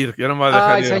a decir? Yo no me voy a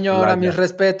dejar. Ay, señora, mis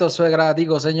respetos, suegra.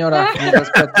 Digo, señora, mis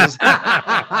respetos.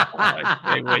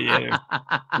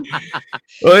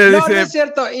 Oye, no es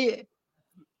cierto.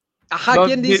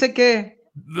 ¿Quién dice qué?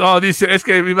 No, dice, es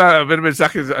que iba a ver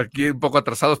mensajes aquí un poco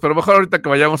atrasados, pero mejor ahorita que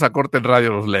vayamos a corte en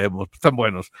radio los leemos, están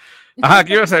buenos.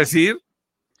 ¿Qué ibas a decir?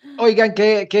 Oigan,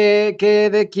 que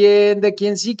de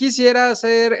quien sí quisiera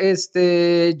ser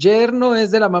yerno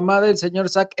es de la mamá del señor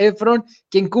Zac Efron,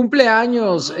 quien cumple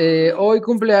años, hoy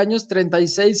cumple años,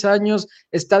 36 años,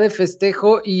 está de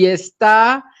festejo y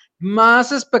está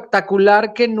más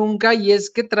espectacular que nunca, y es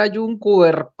que trae un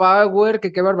power,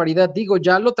 que qué barbaridad, digo,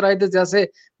 ya lo trae desde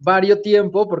hace varios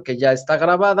tiempo porque ya está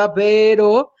grabada,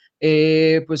 pero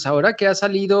pues ahora que ha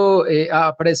salido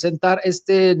a presentar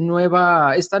esta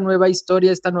nueva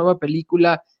historia, esta nueva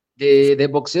película de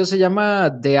boxeo, se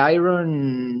llama The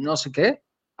Iron, no sé qué.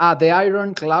 The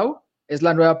Iron Claw, es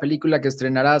la nueva película que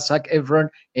estrenará Zac Efron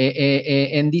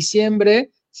en diciembre.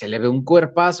 Se le ve un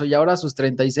cuerpazo y ahora a sus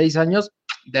 36 años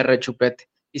de rechupete.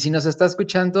 Y si nos está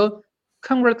escuchando,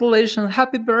 congratulations,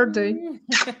 happy birthday.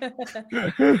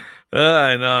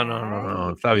 Ay,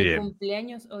 no, está bien.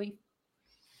 Cumpleaños hoy.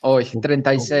 Hoy,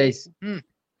 36.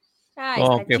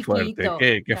 Oh, qué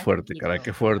fuerte, qué fuerte, caray,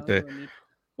 qué fuerte.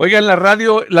 Oigan, la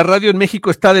radio en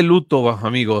México está de luto,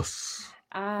 amigos.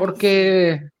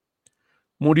 Porque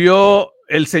murió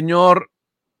el señor,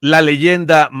 la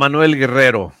leyenda Manuel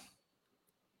Guerrero.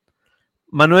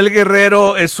 Manuel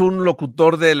Guerrero es un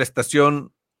locutor de la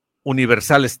estación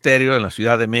Universal Estéreo en la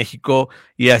Ciudad de México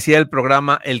y hacía el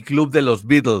programa El Club de los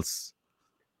Beatles.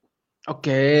 Ok.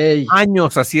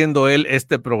 Años haciendo él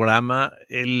este programa.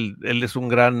 Él es un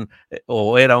gran,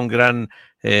 o era un gran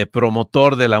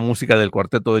promotor de la música del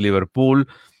Cuarteto de Liverpool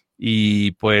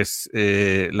y pues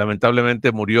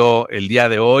lamentablemente murió el día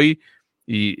de hoy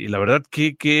y la verdad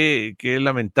que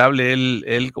lamentable.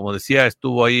 Él, como decía,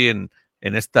 estuvo ahí en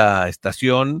esta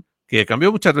estación que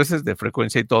cambió muchas veces de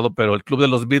frecuencia y todo, pero el Club de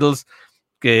los Beatles,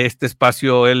 que este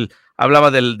espacio, él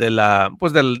hablaba de la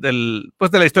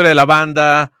historia de la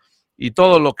banda y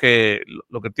todo lo que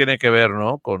tiene que ver,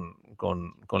 ¿no?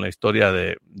 con la historia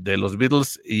de los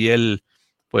Beatles, y él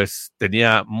pues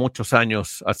tenía muchos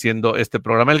años haciendo este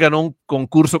programa. Él ganó un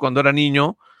concurso cuando era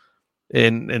niño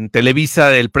en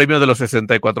Televisa, el premio de los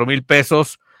 64,000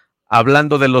 pesos,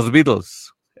 hablando de los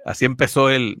Beatles. Así empezó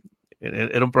él.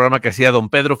 Era un programa que hacía don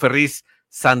Pedro Ferriz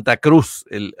Santa Cruz.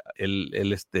 Él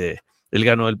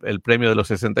ganó el premio de los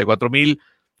 64,000,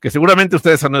 que seguramente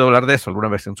ustedes han oído hablar de eso alguna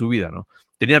vez en su vida, ¿no?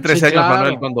 Tenía 13 años,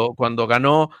 claro. Manuel, cuando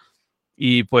ganó,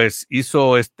 y pues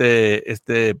hizo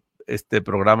este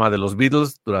programa de los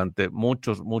Beatles durante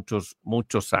muchos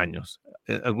años.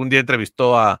 Algún día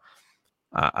entrevistó a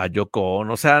Yoko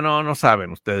Ono. O sea, no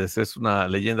saben ustedes, es una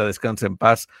leyenda, descansa en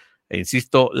paz. E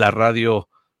insisto, la radio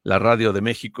de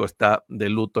México está de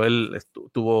luto. Él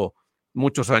tuvo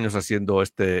muchos años haciendo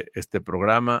este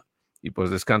programa y pues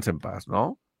descansa en paz,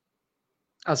 ¿no?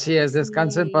 Así es,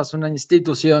 descansa en paz, una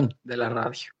institución de la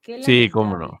radio. Sí,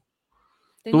 cómo no.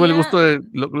 Tuve el gusto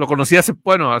lo conocí hace,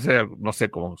 no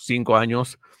sé, como 5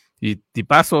 años, y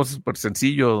tipazo, súper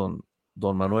sencillo,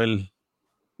 don Manuel,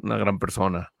 una gran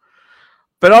persona.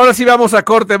 Pero ahora sí vamos a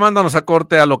corte, mándanos a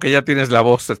corte, a lo que ya tienes la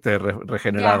voz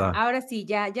regenerada. Ya, ahora sí,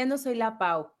 ya no soy la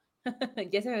Pau.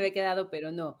 Ya se me había quedado,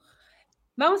 pero no.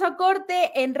 Vamos a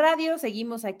corte en radio,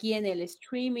 seguimos aquí en el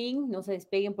streaming, no se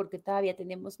despeguen porque todavía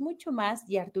tenemos mucho más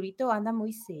y Arturito anda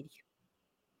muy serio.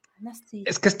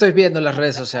 Es que estoy viendo las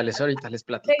redes sociales, ahorita les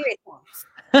platico.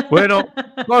 Bueno,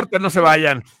 corte, no se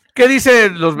vayan. ¿Qué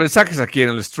dicen los mensajes aquí en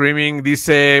el streaming?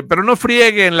 Dice, pero no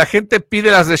frieguen, la gente pide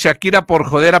las de Shakira por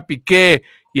joder a Piqué,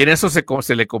 y en eso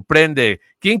se le comprende.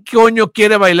 ¿Quién coño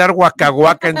quiere bailar Waka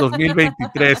Waka en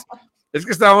 2023? Es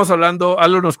que estábamos hablando,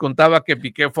 Aldo nos contaba que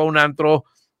Piqué fue a un antro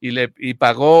y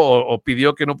pagó o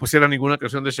pidió que no pusiera ninguna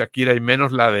canción de Shakira, y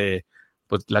menos la de,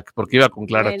 pues, porque iba con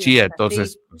Clara Chía,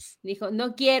 entonces. Sí. Pues, dijo,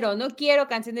 no quiero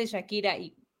canción de Shakira,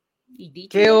 y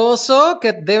dicho. Qué oso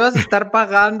que debas estar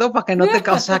pagando para que no te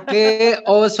causa, qué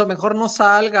oso, mejor no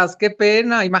salgas, qué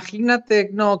pena, imagínate,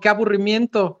 no, qué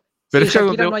aburrimiento. Pero si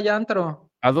Shakira no hay antro.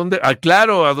 ¿A dónde?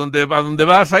 Claro, a donde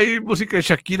vas, hay música de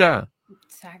Shakira.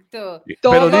 Exacto.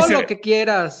 Todo lo que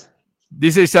quieras.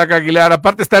 Dice Isaac Aguilar,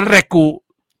 aparte está en Recu,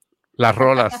 las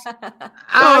rolas.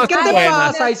 ¿Qué te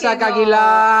pasa, Isaac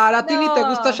Aguilar? A ti ni te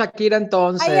gusta Shakira,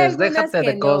 entonces, déjate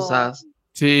de cosas.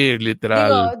 Sí,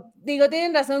 literal. Digo,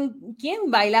 tienen razón,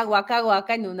 ¿quién baila Waka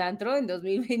Waka en un antro en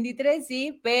 2023?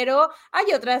 Sí, pero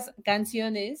hay otras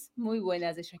canciones muy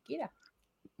buenas de Shakira.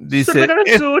 Dice,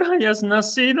 hayas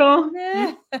nacido.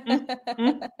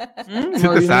 Se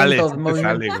te sale,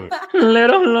 güey.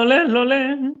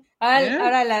 Lole.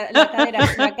 Ahora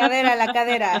la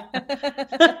cadera.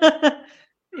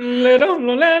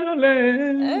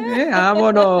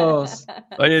 Vámonos.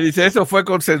 Oye, dice, eso fue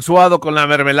consensuado con la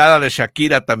mermelada de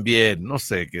Shakira también. No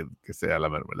sé qué sea la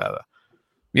mermelada.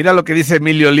 Mira lo que dice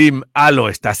Emilio Lim. Alo,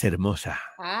 estás hermosa.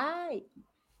 Ay,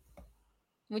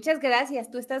 muchas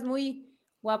gracias. Tú estás muy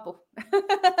guapo.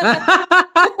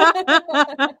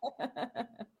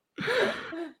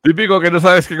 Típico que no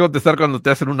sabes qué contestar cuando te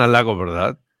hacen un halago,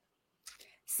 ¿verdad?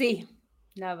 Sí,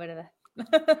 la verdad.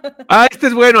 Este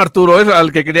es bueno, Arturo, es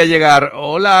al que quería llegar.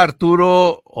 Hola,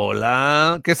 Arturo.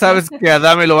 Hola. ¿Qué sabes que a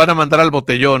Adame lo van a mandar al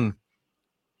botellón?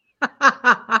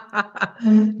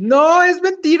 No, es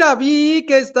mentira. Vi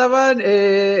que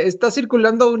está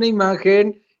circulando una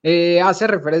imagen, hace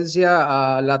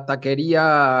referencia a la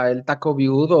taquería, el taco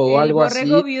viudo o El algo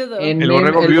borrego así. viudo. El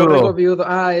borrego El borrego viudo. viudo.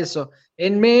 Ah, eso.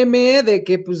 En meme de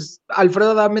que, pues,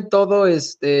 Alfredo Adame todo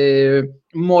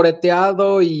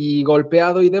moreteado y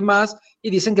golpeado y demás. Y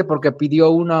dicen que porque pidió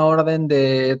una orden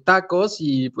de tacos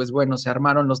y, pues, bueno, se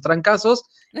armaron los trancazos.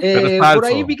 Pero es Por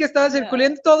ahí falso. vi que estaba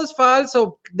circulando, todo es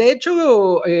falso. De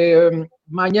hecho,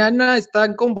 mañana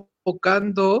están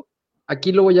convocando,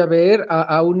 aquí lo voy a ver,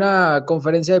 a una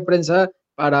conferencia de prensa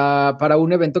para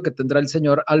un evento que tendrá el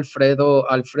señor Alfredo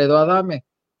Adame.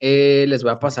 Les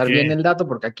voy a pasar bien ¿Qué? el dato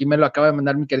porque aquí me lo acaba de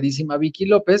mandar mi queridísima Vicky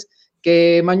López,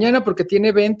 que mañana porque tiene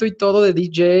evento y todo de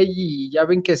DJ y ya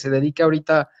ven que se dedica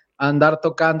ahorita a andar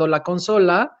tocando la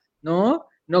consola, ¿no?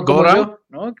 No como ¿Dora? yo,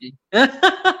 ¿no?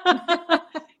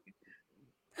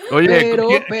 Oye,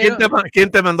 ¿quién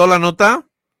te mandó la nota?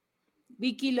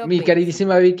 Vicky López. Mi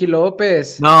queridísima Vicky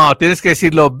López. No, tienes que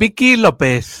decirlo, Vicky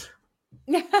López.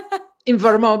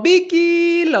 Informó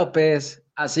Vicky López.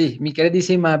 Así, mi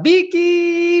queridísima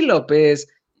Vicky López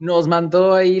nos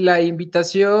mandó ahí la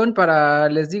invitación para,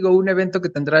 les digo, un evento que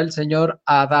tendrá el señor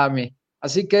Adame.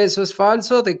 Así que eso es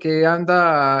falso, de que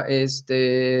anda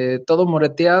todo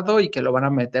moreteado y que lo van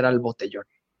a meter al botellón.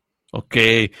 Ok,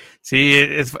 sí,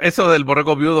 eso del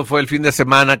borrego viudo fue el fin de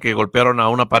semana que golpearon a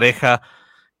una pareja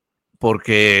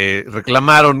porque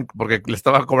reclamaron, porque le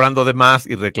estaba cobrando de más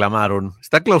y reclamaron.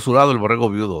 Está clausurado el borrego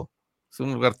viudo. Es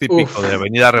un lugar típico de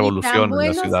Avenida Revolución en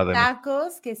la Ciudad de México.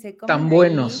 Tacos que se comen Tan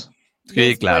buenos. Sí,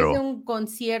 después claro. de un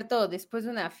concierto, después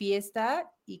de una fiesta,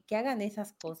 y que hagan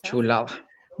esas cosas. Chulada.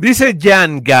 Dice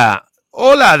Yanga,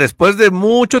 hola, después de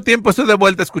mucho tiempo estoy de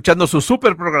vuelta escuchando su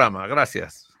super programa.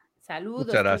 Gracias. Saludos.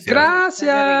 Muchas gracias.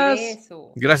 Gracias.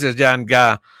 Gracias,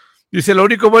 Yanga. Dice, lo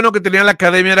único bueno que tenía la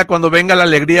academia era cuando Venga la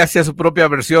Alegría hacía su propia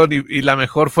versión y la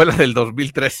mejor fue la del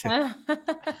 2013.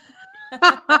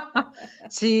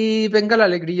 Sí, venga la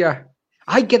alegría.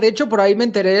 Ay, que de hecho por ahí me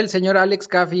enteré, el señor Alex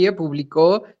Caffey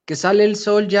publicó que Sale el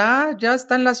Sol, ya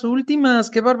están las últimas,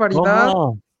 qué barbaridad.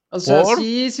 ¿Cómo? O sea, ¿Por?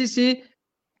 sí.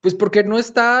 Pues porque no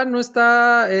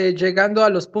está llegando a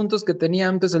los puntos que tenía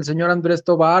antes el señor Andrés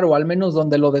Tobar, o al menos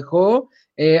donde lo dejó.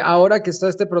 Ahora que está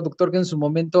este productor que en su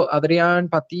momento, Adrián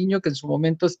Patiño, que en su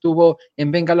momento estuvo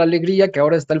en Venga la Alegría, que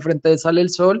ahora está al frente de Sale el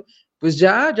Sol, pues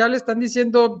ya le están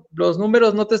diciendo, los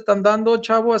números no te están dando,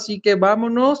 chavo, así que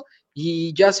vámonos.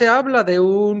 Y ya se habla de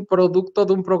un producto,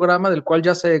 de un programa del cual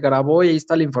ya se grabó y ahí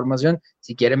está la información.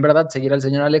 Si quieren, ¿verdad?, seguir al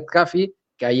señor Alex Caffey,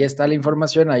 que ahí está la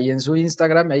información, ahí en su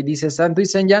Instagram, ahí dice Santo y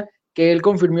Seña, que él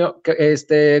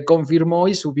confirmó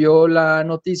y subió la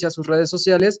noticia a sus redes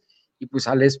sociales, y pues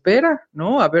a la espera,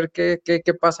 ¿no? A ver qué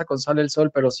pasa con Sale el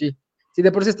Sol, pero sí. Si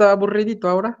de por sí estaba aburridito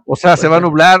ahora. O sea, pues se va a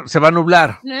nublar. se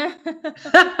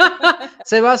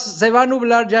va a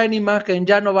nublar ya en imagen,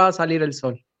 ya no va a salir el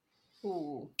sol.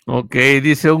 Ok,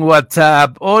 dice un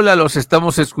WhatsApp. Hola, los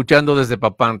estamos escuchando desde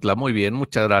Papantla. Muy bien,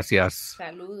 muchas gracias.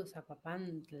 Saludos a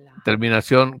Papantla.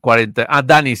 Terminación 40. Ah,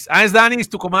 Danis. Ah, es Danis,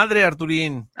 tu comadre,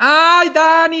 Arturín. ¡Ay,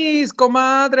 Danis,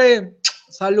 comadre!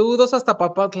 Saludos hasta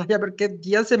Papantla. Ya ver qué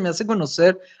día se me hace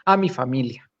conocer a mi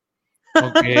familia.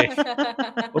 Ok.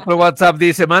 Otro WhatsApp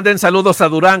dice, manden saludos a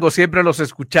Durango, siempre los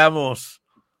escuchamos.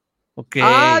 Ok.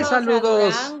 ¡Ay,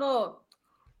 saludos!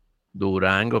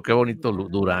 Durango, qué bonito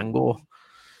Durango.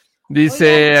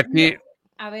 Dice aquí.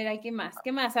 A ver, hay ¿qué más?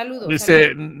 ¿Qué más? Saludos.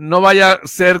 Dice, no vaya a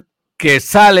ser que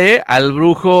sale al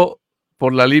brujo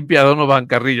por la limpia Donovan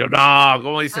Carrillo. No,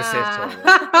 ¿cómo dices eso?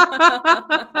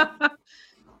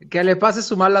 Que le pase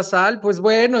su mala sal, pues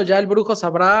bueno, ya el brujo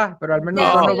sabrá, pero al menos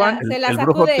no, Donovan.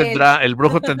 el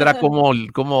brujo tendrá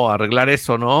cómo arreglar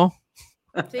eso, ¿no?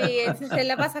 Sí, se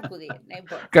la va a sacudir. No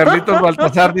importa. Carlitos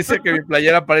Baltasar dice que mi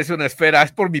playera parece una esfera.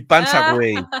 Es por mi panza,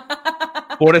 güey.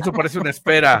 Por eso parece una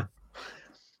esfera.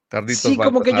 Carlitos sí,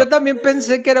 como Baltasar. que yo también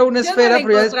pensé que era una esfera,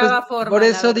 pero ya después, por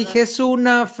eso dije, es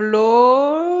una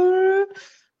flor,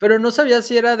 pero no sabía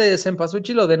si era de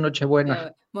cempasúchil o de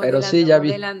Nochebuena, pero sí, ya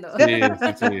vi. Sí,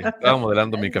 estaba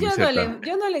modelando mi camiseta.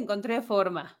 Yo no le encontré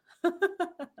forma.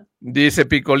 Dice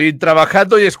Picolín,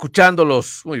 trabajando y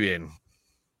escuchándolos. Muy bien.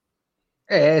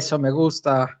 Eso me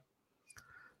gusta.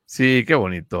 Sí, qué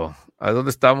bonito. ¿A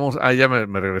dónde estamos? Ah, ya me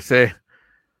regresé.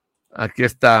 Aquí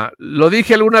está. Lo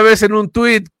dije alguna vez en un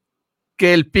tuit,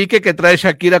 que el pique que trae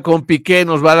Shakira con Piqué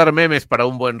nos va a dar memes para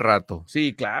un buen rato.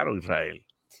 Sí, claro, Israel.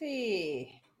 Sí.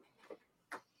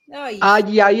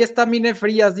 Ay, ahí está Mine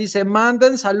Frías, dice,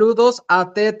 manden saludos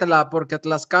a Tetla, porque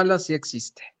Tlaxcala sí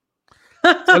existe.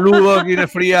 Saludos, Mine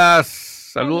Frías.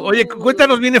 Saludos. Oye,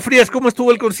 cuéntanos, Viene Frías, ¿cómo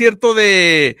estuvo el concierto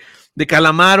de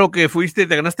Calamaro que fuiste,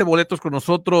 te ganaste boletos con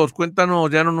nosotros? Cuéntanos,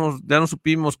 ya no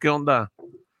supimos qué onda.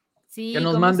 Sí, que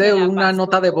nos mande una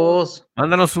nota de voz.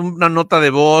 Mándanos una nota de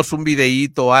voz, un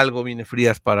videíto o algo, Viene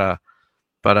Frías, para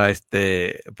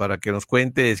que nos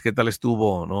cuentes qué tal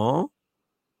estuvo, ¿no?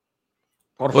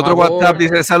 Por Otro favor. WhatsApp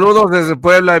dice, saludos desde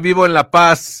Puebla, vivo en La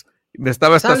Paz. Me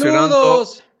estaba estacionando.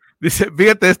 ¡Saludos! Dice,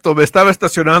 fíjate esto, me estaba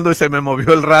estacionando y se me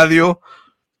movió el radio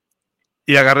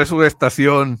y agarré su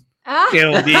estación. ¡Qué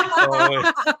bonito!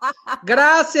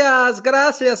 Gracias,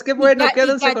 qué bueno,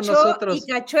 quédense con nosotros. Y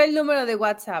cachó el número de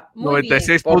WhatsApp.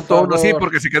 96.1, sí,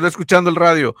 porque se quedó escuchando el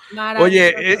radio.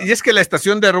 Oye, y es que la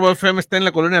estación de Robo FM está en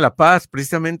la colonia La Paz,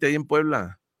 precisamente ahí en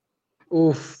Puebla.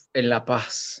 En La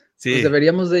Paz. Sí. Pues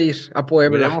deberíamos de ir a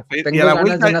Puebla. Tengo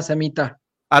ganas de una semita.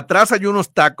 Atrás hay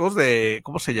unos tacos de,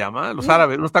 ¿cómo se llama? Los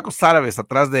árabes, unos tacos árabes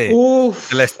atrás de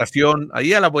la estación.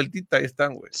 Ahí a la vueltita, ahí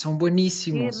están, güey. Son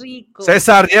buenísimos. Qué rico.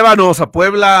 César, llévanos a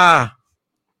Puebla.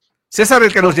 César,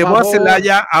 el que nos llevó a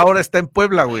Celaya, ahora está en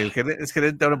Puebla, güey. Es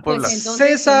gerente ahora en Puebla. Pues entonces,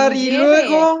 César, y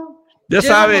luego... Ya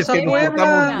sabes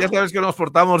que nos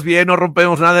portamos bien, no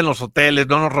rompemos nada en los hoteles,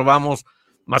 no nos robamos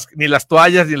ni las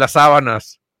toallas ni las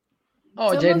sábanas.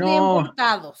 Oye, somos bien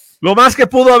portados. Lo más que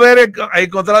pudo haber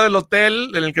encontrado el hotel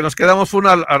en el que nos quedamos fue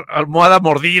una almohada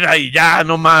mordida y ya,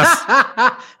 no más.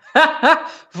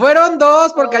 Fueron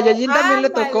 2, porque a Yayín también le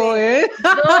tocó, ¿eh?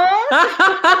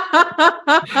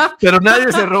 Pero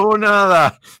nadie se robó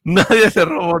nada. Nadie.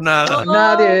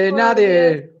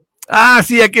 Ah,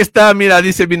 sí, aquí está, mira,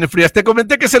 dice Viene Frías. Te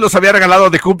comenté que se los había regalado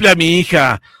de cumple a mi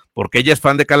hija, porque ella es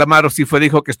fan de Calamaro. Sí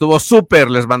dijo que estuvo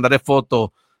súper, les mandaré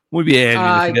foto. Muy bien.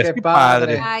 Ay, qué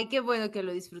padre. Ay, qué bueno que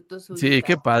lo disfrutó su Sí, hija.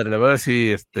 qué padre, la verdad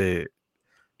sí,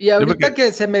 Y ahorita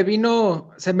que se me vino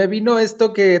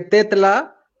esto que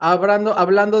Tetla,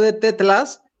 hablando de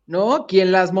Tetlas, ¿no?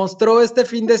 Quien las mostró este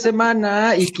fin de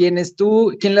semana y quien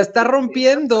la está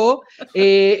rompiendo,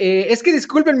 es que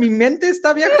disculpen, mi mente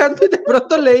está viajando y de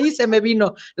pronto leí, se me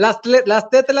vino, las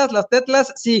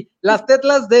tetlas, sí, las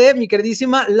tetlas de mi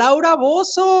queridísima Laura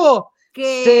Bozzo.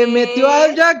 ¿Qué? Se metió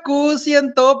al jacuzzi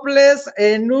en topless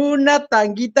en una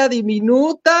tanguita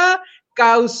diminuta,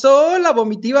 causó la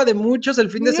vomitiva de muchos el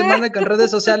fin de semana que en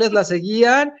redes sociales la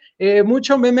seguían,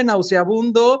 mucho meme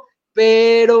nauseabundo,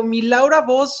 pero mi Laura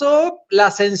Bozzo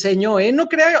las enseñó, no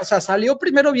crea, o sea, salió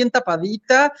primero bien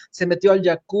tapadita, se metió al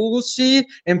jacuzzi,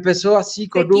 empezó así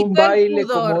con un baile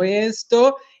como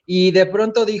esto, y de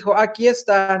pronto dijo, aquí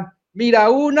están. Mira,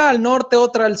 una al norte,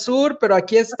 otra al sur, pero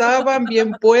aquí estaban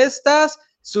bien puestas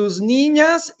sus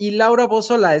niñas y Laura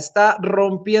Bozzo la está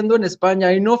rompiendo en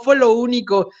España. Y no fue lo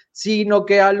único, sino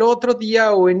que al otro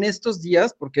día o en estos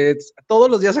días, porque todos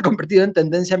los días se ha convertido en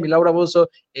tendencia mi Laura Bozzo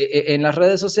en las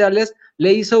redes sociales,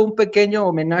 le hizo un pequeño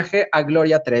homenaje a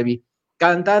Gloria Trevi.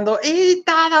 Cantando, y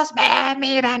todos me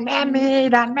miran,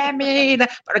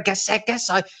 porque sé que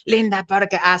soy linda,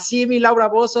 porque así mi Laura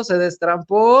Bozzo se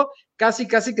destrampó, casi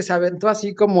que se aventó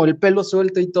así como el pelo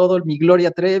suelto y todo, mi Gloria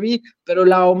Trevi, pero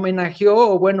la homenajeó,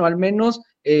 o bueno, al menos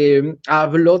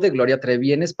habló de Gloria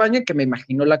Trevi en España, que me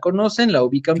imagino la conocen, la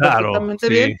ubican perfectamente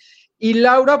bien, y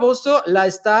Laura Bozzo la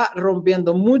está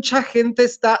rompiendo. Mucha gente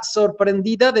está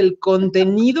sorprendida del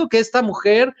contenido que esta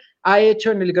mujer ha hecho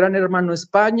en el Gran Hermano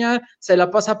España, se la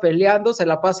pasa peleando, se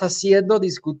la pasa haciendo,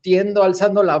 discutiendo,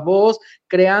 alzando la voz,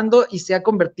 creando, y se ha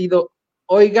convertido,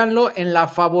 óiganlo, en la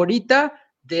favorita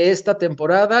de esta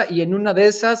temporada, y en una de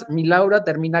esas, mi Laura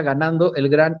termina ganando el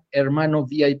Gran Hermano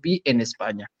VIP en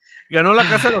España. ¿Ganó la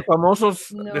Casa de los Famosos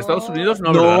de Estados Unidos?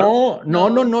 No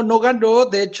ganó.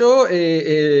 De hecho,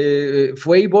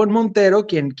 fue Ivonne Montero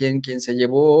quien se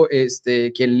llevó,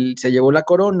 quien se llevó la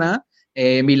corona.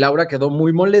 Mi Laura quedó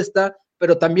muy molesta,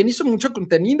 pero también hizo mucho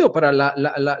contenido para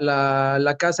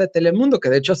la casa de Telemundo, que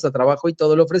de hecho hasta trabajo y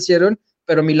todo lo ofrecieron,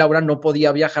 pero mi Laura no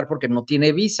podía viajar porque no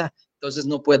tiene visa, entonces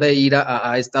no puede ir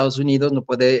a Estados Unidos, no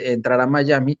puede entrar a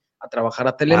Miami a trabajar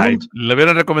a Telemundo. Ay, le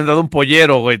hubieran recomendado un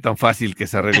pollero, güey, tan fácil que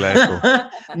se arregla esto.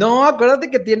 No, acuérdate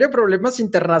que tiene problemas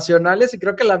internacionales y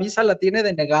creo que la visa la tiene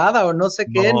denegada o no sé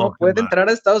qué, no puede entrar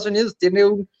a Estados Unidos, tiene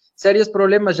serios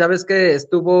problemas, ya ves que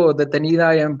estuvo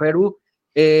detenida en Perú,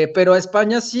 pero a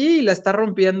España sí la está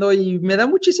rompiendo y me da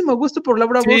muchísimo gusto por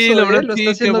Laura Bozzo, sí, la verdad, lo sí,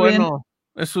 está haciendo qué bueno.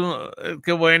 Bien.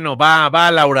 Qué bueno,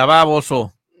 va Laura, va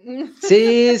Bozzo.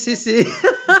 Sí.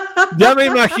 Ya me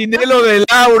imaginé lo de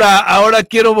Laura, ahora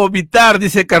quiero vomitar,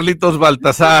 dice Carlitos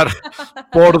Baltasar.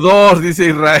 Por 2, dice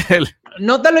Israel.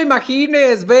 No te lo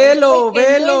imagines, velo, El que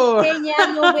velo. no enseña,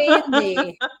 no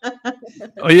vende.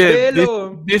 Oye,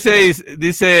 Velo.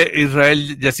 dice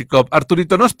Israel Jacicop,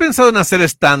 Arturito, ¿no has pensado en hacer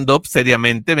stand-up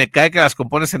seriamente? Me cae que las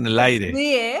compones en el aire.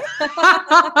 Sí, ¿eh?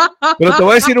 Pero te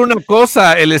voy a decir una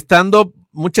cosa, el stand-up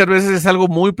muchas veces es algo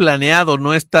muy planeado,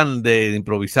 no es tan de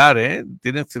improvisar, ¿eh?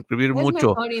 Tienes que escribir Es mucho.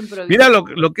 mejor improvisar. Mira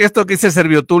lo que esto que dice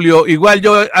Servio Tulio, igual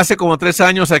yo hace como 3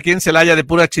 años aquí en Celaya de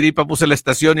pura chiripa puse la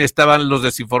estación y estaban los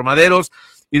desinformaderos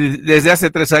y desde hace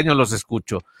 3 años los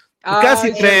escucho. Casi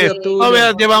Ay, 3, Sergio Tulio. no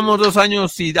veas, llevamos 2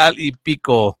 años y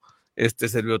pico,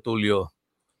 Servio Tulio,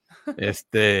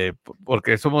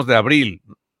 porque somos de abril,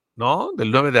 ¿no? Del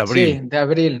 9 de abril. Sí, de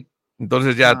abril.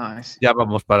 Entonces ya Sí.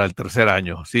 vamos para el 3er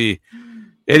año, sí.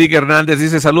 Eric Hernández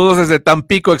dice, saludos desde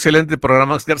Tampico, excelente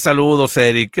programa. Saludos,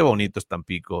 Eric, qué bonito es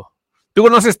Tampico. ¿Tú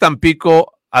conoces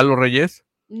Tampico, a los Reyes?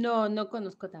 No, no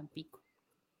conozco Tampico.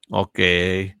 Ok.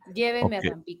 Llévenme Ok. a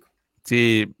Tampico.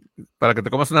 Sí, para que te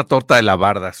comas una torta de la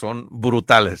barda, son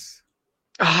brutales.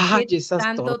 Ay, ¿Qué esas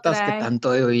tanto tortas que trae?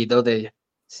 tanto he oído de ella.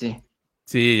 Sí.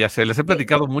 Sí, ya sé, les he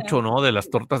platicado ¿Qué mucho, ¿no? De las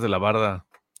tortas de la barda.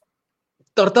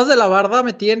 Tortas de la barda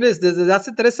me tienes, desde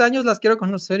hace 3 años las quiero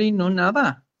conocer y no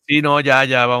nada. Sí, no, ya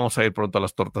vamos a ir pronto a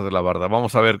las tortas de la barda.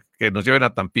 Vamos a ver que nos lleven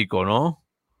a Tampico, ¿no?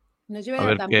 Nos lleven A a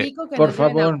ver Tampico, que Por nos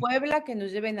lleven a favor. Puebla, que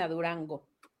nos lleven a Durango.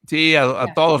 Sí,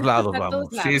 a todos lados A vamos.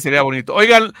 todos lados. Sí, sería bonito.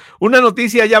 Oigan, una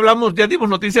noticia, ya dimos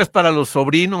noticias para los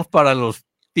sobrinos, para los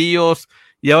tíos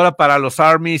y ahora para los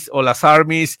armies o las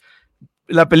armies.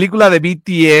 La película de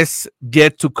BTS,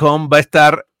 Yet to Come, va a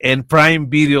estar en Prime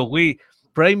Video, güey.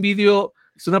 Prime Video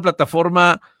es una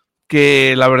plataforma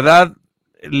que la verdad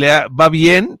va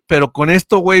bien, pero con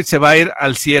esto, güey, se va a ir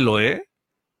al cielo, ¿eh?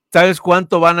 ¿Sabes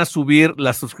cuánto van a subir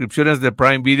las suscripciones de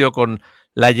Prime Video con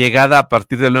la llegada a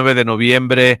partir del 9 de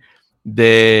noviembre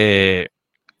de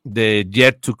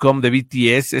Yet to Come de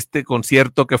BTS? Este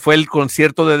concierto que fue el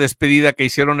concierto de despedida que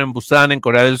hicieron en Busan, en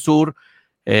Corea del Sur,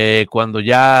 cuando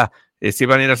ya se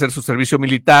iban a ir a hacer su servicio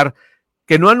militar,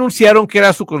 que no anunciaron que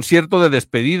era su concierto de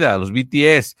despedida, los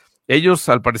BTS. Ellos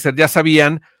al parecer ya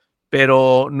sabían,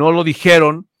 pero no lo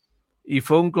dijeron, y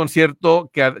fue un concierto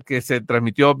que se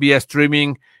transmitió vía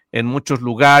streaming en muchos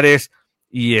lugares,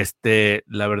 y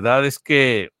la verdad es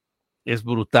que es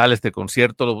brutal este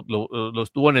concierto, lo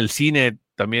estuvo en el cine,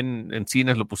 también en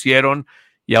cines lo pusieron,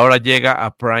 y ahora llega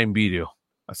a Prime Video,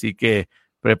 así que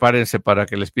prepárense para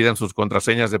que les pidan sus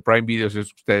contraseñas de Prime Video si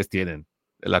ustedes tienen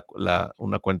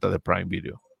una cuenta de Prime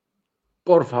Video.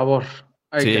 Por favor,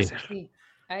 hay Sí. que hacerlo. Sí,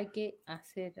 hay que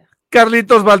hacerlo.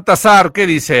 Carlitos Baltasar, ¿qué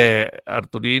dice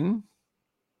Arturín?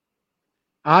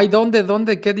 Ay,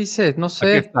 ¿dónde? ¿Qué dice? No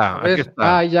sé. Aquí está, A ver. aquí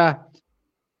está. Ah, ya.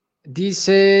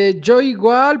 Dice, yo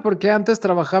igual, porque antes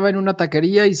trabajaba en una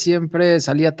taquería y siempre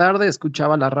salía tarde,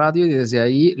 escuchaba la radio y desde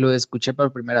ahí lo escuché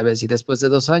por primera vez y después de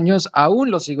 2 años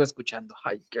aún lo sigo escuchando.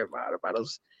 Ay, qué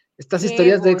bárbaros. Estas Qué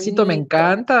historias de éxito me bonito.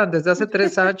 encantan desde hace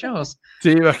 3 años.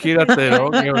 Sí, imagínate, ¿no?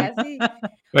 Casi.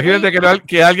 Imagínate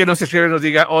que alguien nos escribe y nos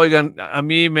diga, oigan, a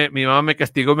mí mi mamá me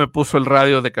castigó, me puso el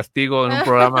radio de castigo en un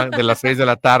programa de las 6 de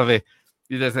la tarde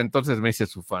y desde entonces me hice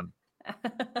su fan.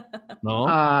 ¿No?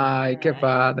 Ay, qué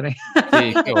padre.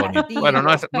 Sí, qué bonito. Castigo. Bueno,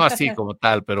 no así como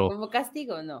tal, pero Como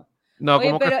castigo, no. no, Oye,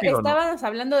 como pero castigo, no. estábamos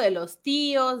hablando de los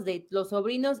tíos, de los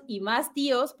sobrinos y más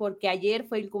tíos, porque ayer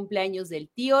fue el cumpleaños del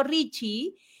tío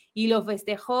Richie y lo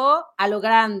festejó a lo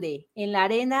grande en la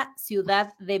Arena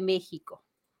Ciudad de México.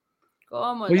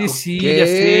 ¿Cómo Oye, no? sí, ¿Qué? ya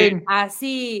sé.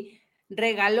 Así,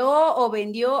 regaló o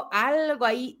vendió algo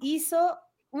ahí, hizo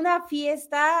una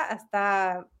fiesta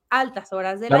hasta altas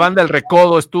horas de La banda El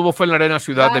Recodo fue en la Arena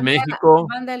Ciudad de México.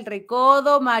 Banda El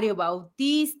Recodo, Mario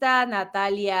Bautista,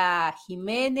 Natalia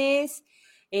Jiménez,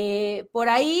 por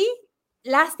ahí,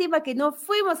 lástima que no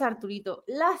fuimos, Arturito,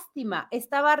 lástima,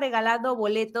 estaba regalando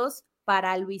boletos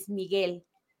para Luis Miguel.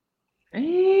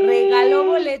 Regaló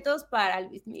boletos para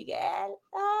Luis Miguel.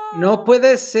 ¡Ah! No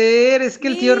puede ser, es que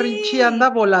el tío Sí. Richie anda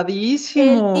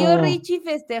voladísimo. El tío Richie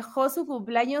festejó su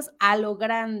cumpleaños a lo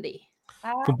grande.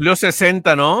 Cumplió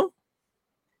 60, ¿no?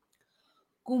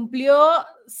 Cumplió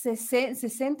 60,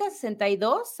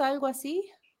 62, algo así.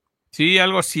 Sí,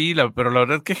 algo así, pero la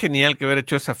verdad que genial que haber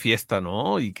hecho esa fiesta,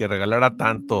 ¿no? Y que regalara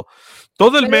tanto.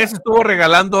 Todo el mes estuvo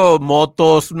regalando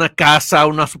motos, una casa,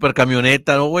 una super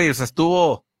camioneta, ¿no, güey? O sea,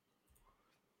 estuvo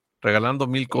regalando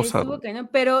 1000 cosas. Estuvo que no,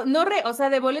 pero no, o sea,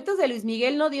 de boletos de Luis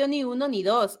Miguel no dio ni 1 ni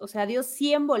 2, o sea, dio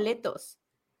 100 boletos.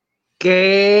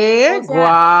 ¿Qué? O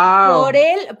sea, ¡Guau!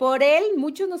 por él,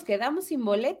 muchos nos quedamos sin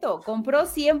boleto. Compró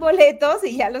 100 boletos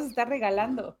y ya los está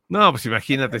regalando. No, pues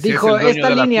imagínate. Dijo, si es el esta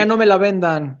línea no me la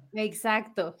vendan.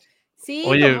 Exacto. Sí,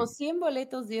 Oye, como 100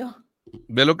 boletos dio.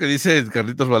 Ve lo que dice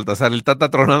Carlitos Baltasar, el Tata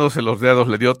tronándose los dedos,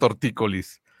 le dio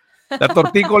tortícolis. La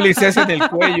tortícolis es en el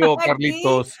cuello, ¿Qué?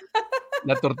 Carlitos.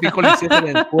 La tortícolis es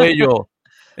en el cuello.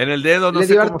 En el dedo no Le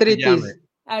sé dio cómo se llame. artritis.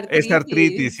 Es artritis,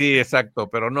 Artritis. sí, exacto,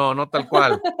 pero no tal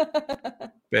cual.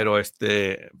 Pero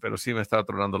sí me estaba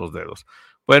tronando los dedos.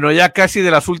 Bueno, ya casi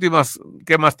de las últimas,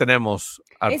 ¿qué más tenemos,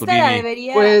 Esta la Arturini?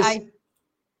 debería. Pues, Ay,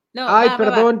 no, ay,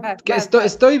 perdón, que vas.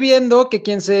 estoy viendo que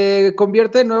quien se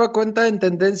convierte en nueva cuenta en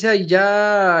tendencia y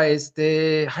ya,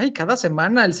 ay, cada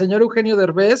semana, el señor Eugenio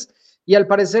Derbez, y al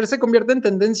parecer se convierte en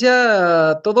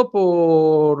tendencia todo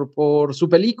por su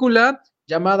película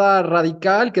llamada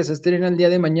Radical, que se estrena el día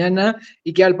de mañana,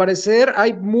 y que al parecer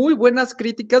hay muy buenas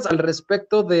críticas al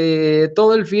respecto de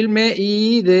todo el filme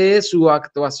y de su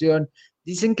actuación.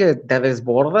 Dicen que te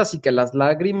desbordas y que las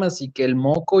lágrimas y que el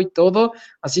moco y todo.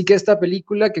 Así que esta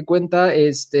película que cuenta,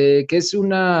 que es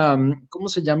una, ¿cómo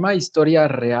se llama? Historia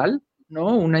real,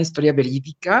 ¿no? Una historia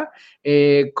verídica,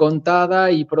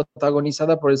 contada y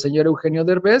protagonizada por el señor Eugenio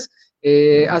Derbez,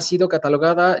 ha sido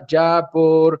catalogada ya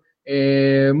por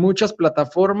muchas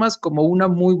plataformas como una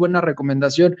muy buena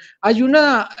recomendación. Hay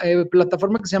una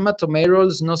plataforma que se llama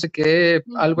Tomatoes, no sé qué,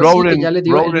 algo así, que ya le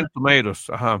dio Rotten Tomatoes,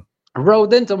 ajá.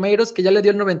 Rotten Tomatoes, que ya le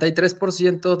dio el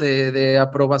 93% de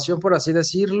aprobación, por así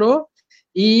decirlo.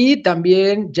 Y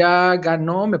también ya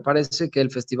ganó, me parece que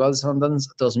el Festival de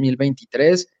Sundance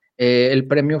 2023, el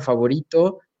premio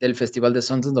favorito del Festival de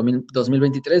Sundance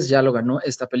 2023, ya lo ganó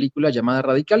esta película llamada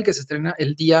Radical, que se estrena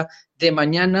el día de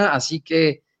mañana. Así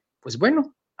que, pues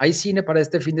bueno, hay cine para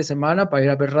este fin de semana, para ir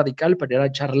a ver Radical, para ir a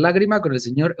echar lágrima con el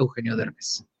señor Eugenio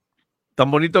Derbez. Tan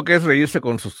bonito que es reírse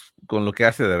con lo que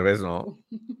hace Derbez, ¿no?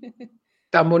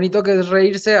 Tan bonito que es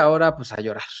reírse, ahora pues a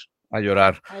llorar. A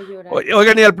llorar. A llorar.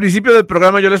 Oigan, y al principio del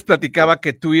programa yo les platicaba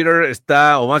que Twitter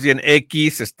está, o más bien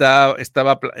X,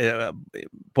 estaba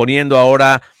poniendo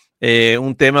ahora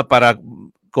un tema para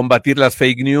combatir las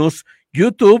fake news.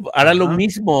 YouTube hará lo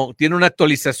mismo, tiene una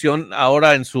actualización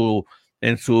ahora en su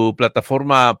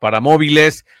plataforma para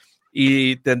móviles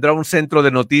y tendrá un centro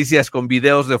de noticias con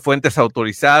videos de fuentes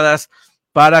autorizadas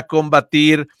para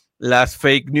combatir las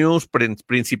fake news,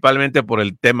 principalmente por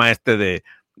el tema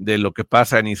de lo que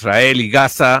pasa en Israel y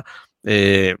Gaza.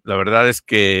 La verdad es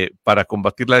que para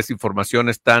combatir la desinformación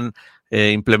están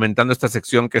implementando esta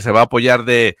sección que se va a apoyar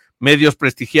de medios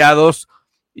prestigiados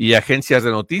y agencias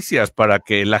de noticias para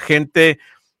que la gente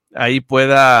ahí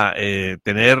pueda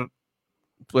tener,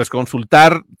 pues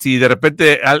consultar, si de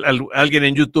repente alguien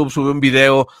en YouTube sube un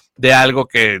video de algo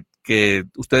que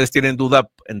ustedes tienen duda,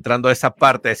 entrando a esa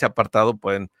parte, a ese apartado,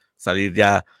 pueden salir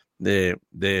ya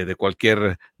de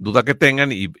cualquier duda que tengan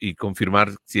y confirmar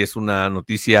si es una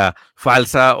noticia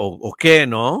falsa o qué,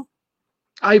 ¿no?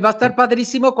 Ay, va a estar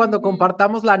padrísimo cuando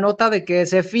compartamos la nota de que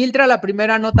se filtra la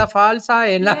primera nota falsa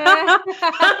en la...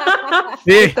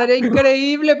 Sí. Estaría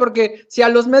increíble porque si a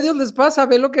los medios les pasa,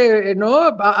 ve lo que no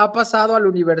ha pasado al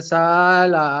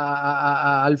Universal,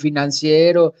 al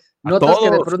Financiero, notas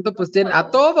que de pronto pues tienen, a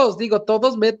todos, digo,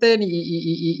 todos meten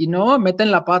y no,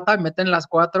 meten la pata, meten las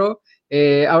cuatro.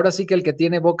 Ahora sí que el que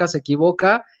tiene boca se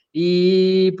equivoca.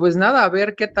 Y pues nada, a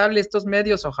ver qué tal estos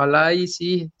medios, ojalá y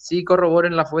sí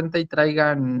corroboren la fuente y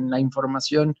traigan la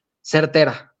información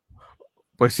certera.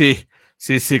 Pues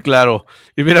sí, claro.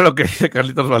 Y mira lo que dice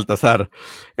Carlitos Baltasar.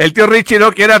 El tío Richie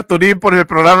no quiere a Arturín por el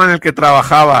programa en el que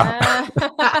trabajaba.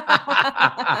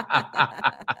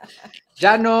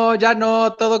 Ya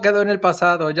no, todo quedó en el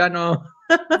pasado, ya no.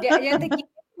 ¿Ya te quiero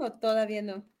o todavía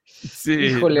no? Sí,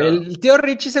 Híjole, no. el tío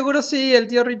Richie seguro sí, el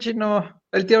tío Richie Ni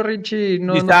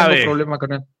no tengo sabe, problema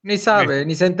con él. Ni sabe,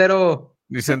 ni se enteró.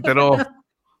 ni se enteró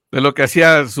de lo que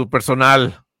hacía su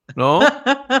personal, ¿no? De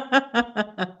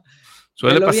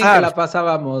Suele lo bien que pasar, la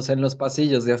pasábamos en los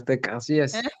pasillos de Azteca, así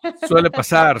es. suele Que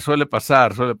pasar.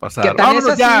 tan es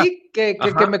Vámonos ya. así que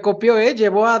Ajá. me copió,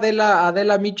 llevó a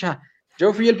Adela Micha.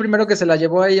 Yo fui el primero que se la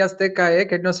llevó ahí a Azteca,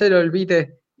 que no se le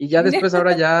olvide. Y ya después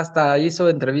ahora ya hasta hizo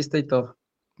entrevista y todo.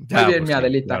 Muy Ya, bien, pues mi sí,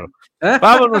 Adelita. claro.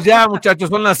 Vámonos ya, muchachos,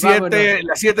 son las Vámonos. 7,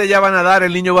 las 7 ya van a dar,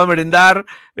 el niño va a merendar.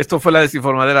 Esto fue la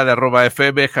desinformadera de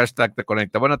 @FB, hashtag te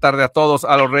conecta. Buena tarde a todos,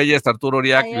 a los Reyes, Arturo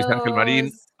Uriac, Luis Ángel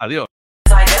Marín. Adiós.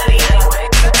 Adiós.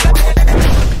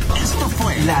 Esto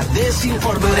fue La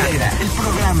Desinformadera, el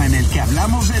programa en el que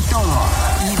hablamos de todo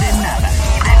y de nada.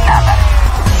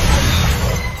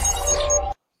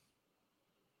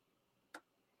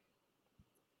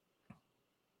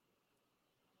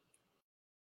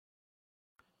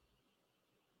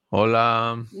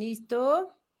 Hola.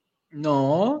 ¿Listo?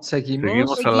 No, seguimos.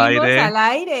 Seguimos al aire. al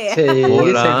aire. Sí,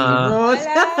 Hola. seguimos.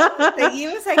 Hola,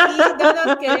 seguimos aquí, no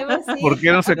nos queremos ir. ¿Por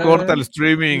qué no se corta el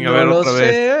streaming? A No ver, lo otra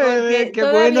vez. sé, Porque qué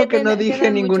todavía bueno que no quedan dije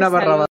muchos ninguna barrabasada.